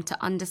time to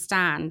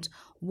understand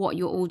what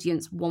your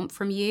audience want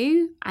from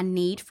you and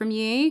need from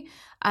you.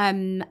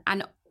 And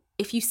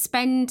if you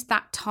spend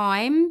that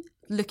time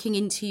looking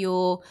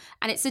into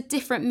and it's a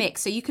different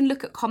mix. So you can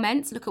look at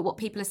comments, look at what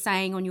people are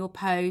saying on your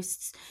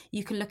posts.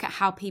 You can look at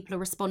how people are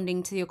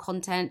responding to your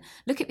content.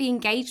 Look at the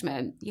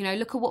engagement,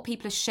 look at what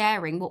people are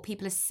sharing, what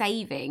people are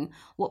saving,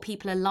 what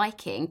people are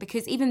liking,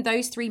 because even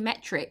those 3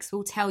 metrics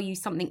will tell you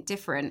something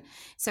different.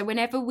 So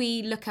whenever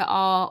we look at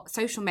our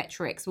social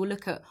metrics, we'll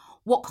look at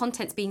what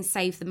content's being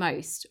saved the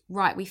most.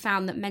 Right, we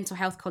found that mental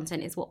health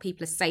content is what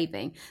people are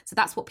saving. So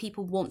that's what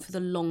people want for the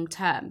long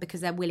term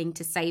because they're willing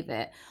to save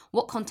it.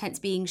 What content's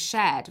being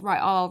shared? Right,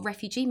 our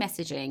refugee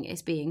messaging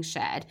is being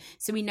shared.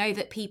 So we know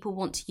that people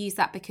want to use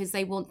that because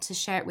they want to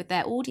share it with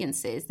their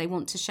audiences. They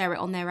want to share it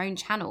on their own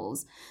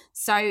channels.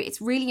 So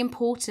it's really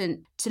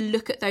important to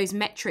look at those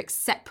metrics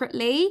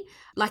separately.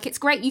 Like it's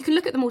great, you can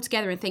look at them all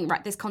together and think,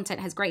 right, this content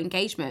has great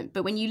engagement.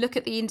 But when you look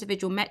at the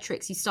individual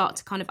metrics, you start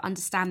to kind of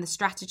understand the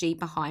strategy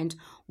behind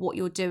what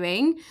you're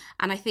doing.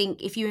 And I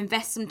think if you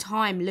invest some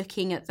time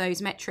looking at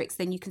those metrics,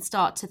 then you can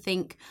start to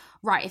think,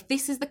 right, if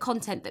this is the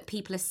content that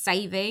people are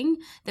saving,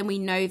 then we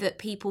know that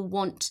people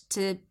want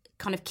to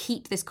kind of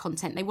keep this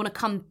content. They want to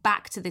come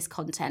back to this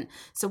content.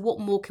 So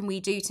what more can we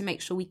do to make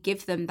sure we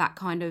give them that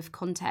kind of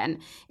content?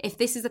 If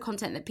this is the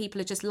content that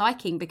people are just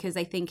liking because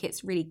they think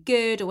it's really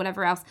good or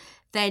whatever else,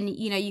 then,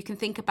 you can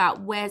think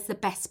about where's the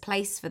best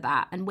place for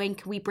that and when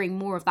can we bring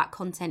more of that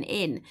content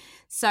in?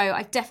 So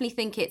I definitely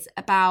think it's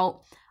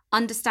about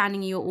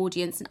understanding your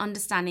audience and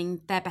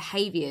understanding their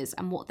behaviors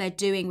and what they're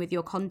doing with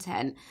your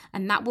content.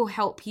 And that will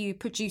help you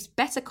produce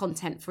better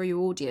content for your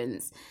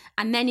audience.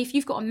 And then if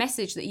you've got a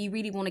message that you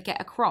really want to get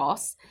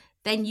across,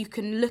 then you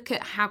can look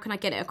at how can I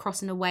get it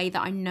across in a way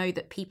that I know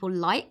that people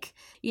like.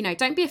 You know,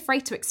 don't be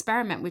afraid to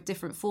experiment with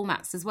different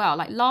formats as well.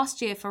 Like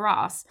last year for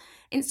us,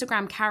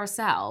 Instagram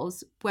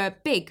carousels were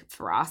big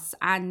for us,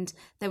 and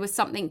there was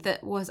something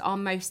that was our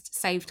most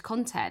saved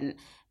content.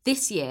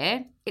 This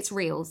year, it's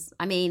Reels.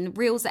 I mean,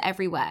 Reels are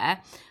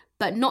everywhere,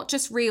 but not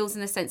just Reels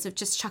in the sense of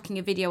just chucking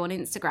a video on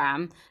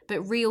Instagram,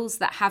 but Reels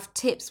that have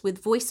tips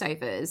with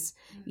voiceovers.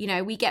 You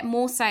know, we get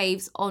more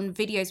saves on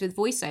videos with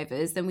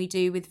voiceovers than we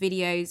do with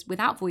videos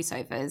without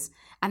voiceovers.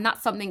 And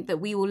that's something that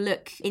we will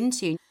look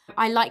into.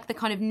 I like the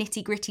kind of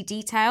nitty gritty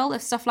detail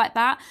of stuff like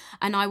that.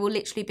 And I will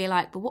literally be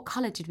like, but what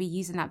color did we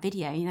use in that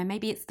video? You know,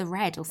 maybe it's the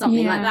red or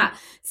something like that.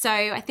 So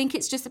I think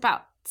it's just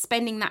about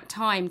spending that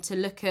time to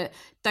look at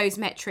those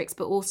metrics,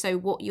 but also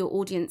what your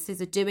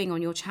audiences are doing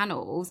on your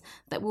channels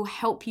that will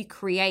help you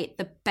create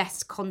the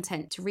best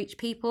content to reach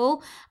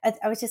people.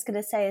 I was just going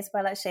to say as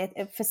well, actually,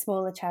 for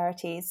smaller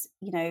charities,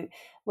 you know,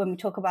 when we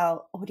talk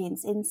about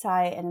audience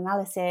insight and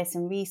analysis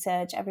and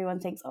research, everyone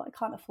thinks, oh, I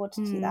can't afford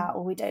to do that,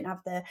 or we don't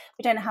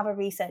have a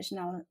research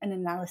and an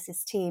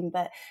analysis team.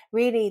 But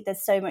really,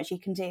 there's so much you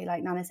can do,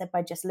 like Nana said,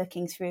 by just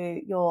looking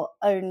through your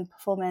own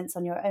performance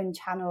on your own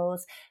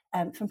channels,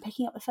 from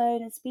picking up the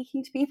phone and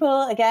speaking to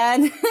people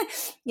again.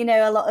 You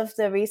know, a lot of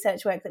the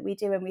research work that we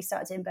do when we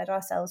start to embed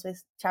ourselves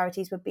with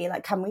charities would be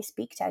like, can we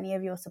speak to any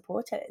of your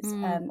supporters?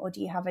 Or do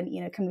you have any,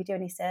 you know, can we do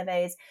any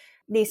surveys?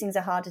 These things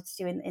are harder to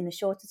do in the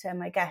shorter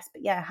term, I guess.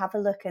 But yeah, have a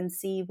look and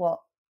see what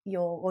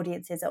your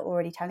audiences are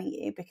already telling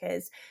you,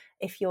 because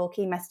if your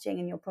key messaging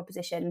and your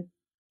proposition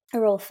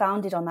are all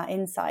founded on that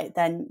insight,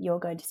 then you're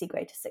going to see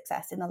greater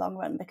success in the long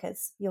run,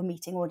 because you're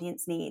meeting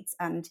audience needs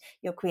and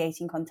you're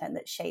creating content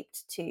that's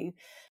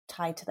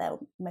tied to their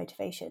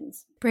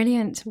motivations.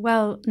 Brilliant.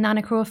 Well,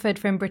 Nana Crawford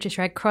from British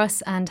Red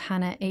Cross and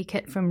Hannah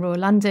Akett from Roar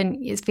London,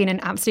 it's been an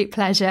absolute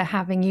pleasure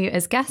having you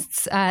as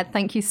guests.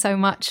 Thank you so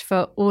much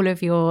for all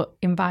of your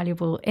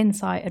invaluable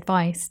insight,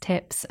 advice,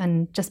 tips,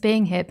 and just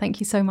being here. Thank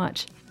you so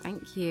much.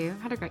 Thank you.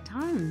 I've had a great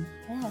time.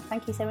 Yeah,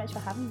 thank you so much for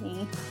having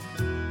me.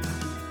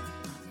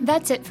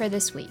 That's it for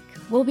this week.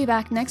 We'll be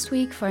back next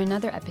week for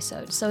another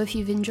episode, so if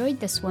you've enjoyed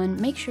this one,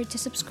 make sure to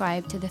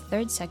subscribe to the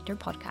Third Sector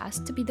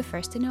podcast to be the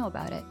first to know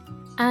about it.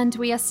 And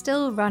we are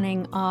still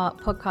running our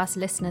podcast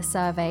listener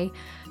survey,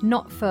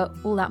 not for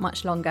all that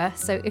much longer.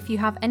 So if you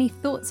have any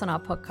thoughts on our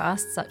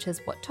podcast, such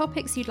as what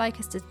topics you'd like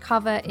us to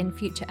cover in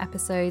future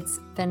episodes,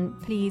 then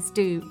please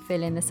do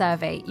fill in the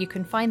survey. You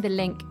can find the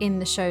link in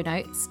the show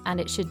notes, and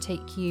it should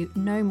take you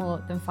no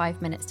more than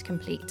 5 minutes to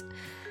complete.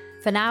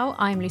 For now,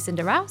 I'm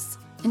Lucinda Rouse.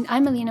 And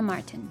I'm Alina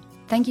Martin.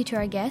 Thank you to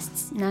our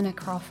guests, Nana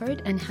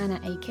Crawford and Hannah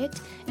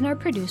Akett, and our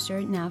producer,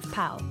 Nav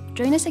Powell.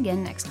 Join us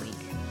again next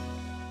week.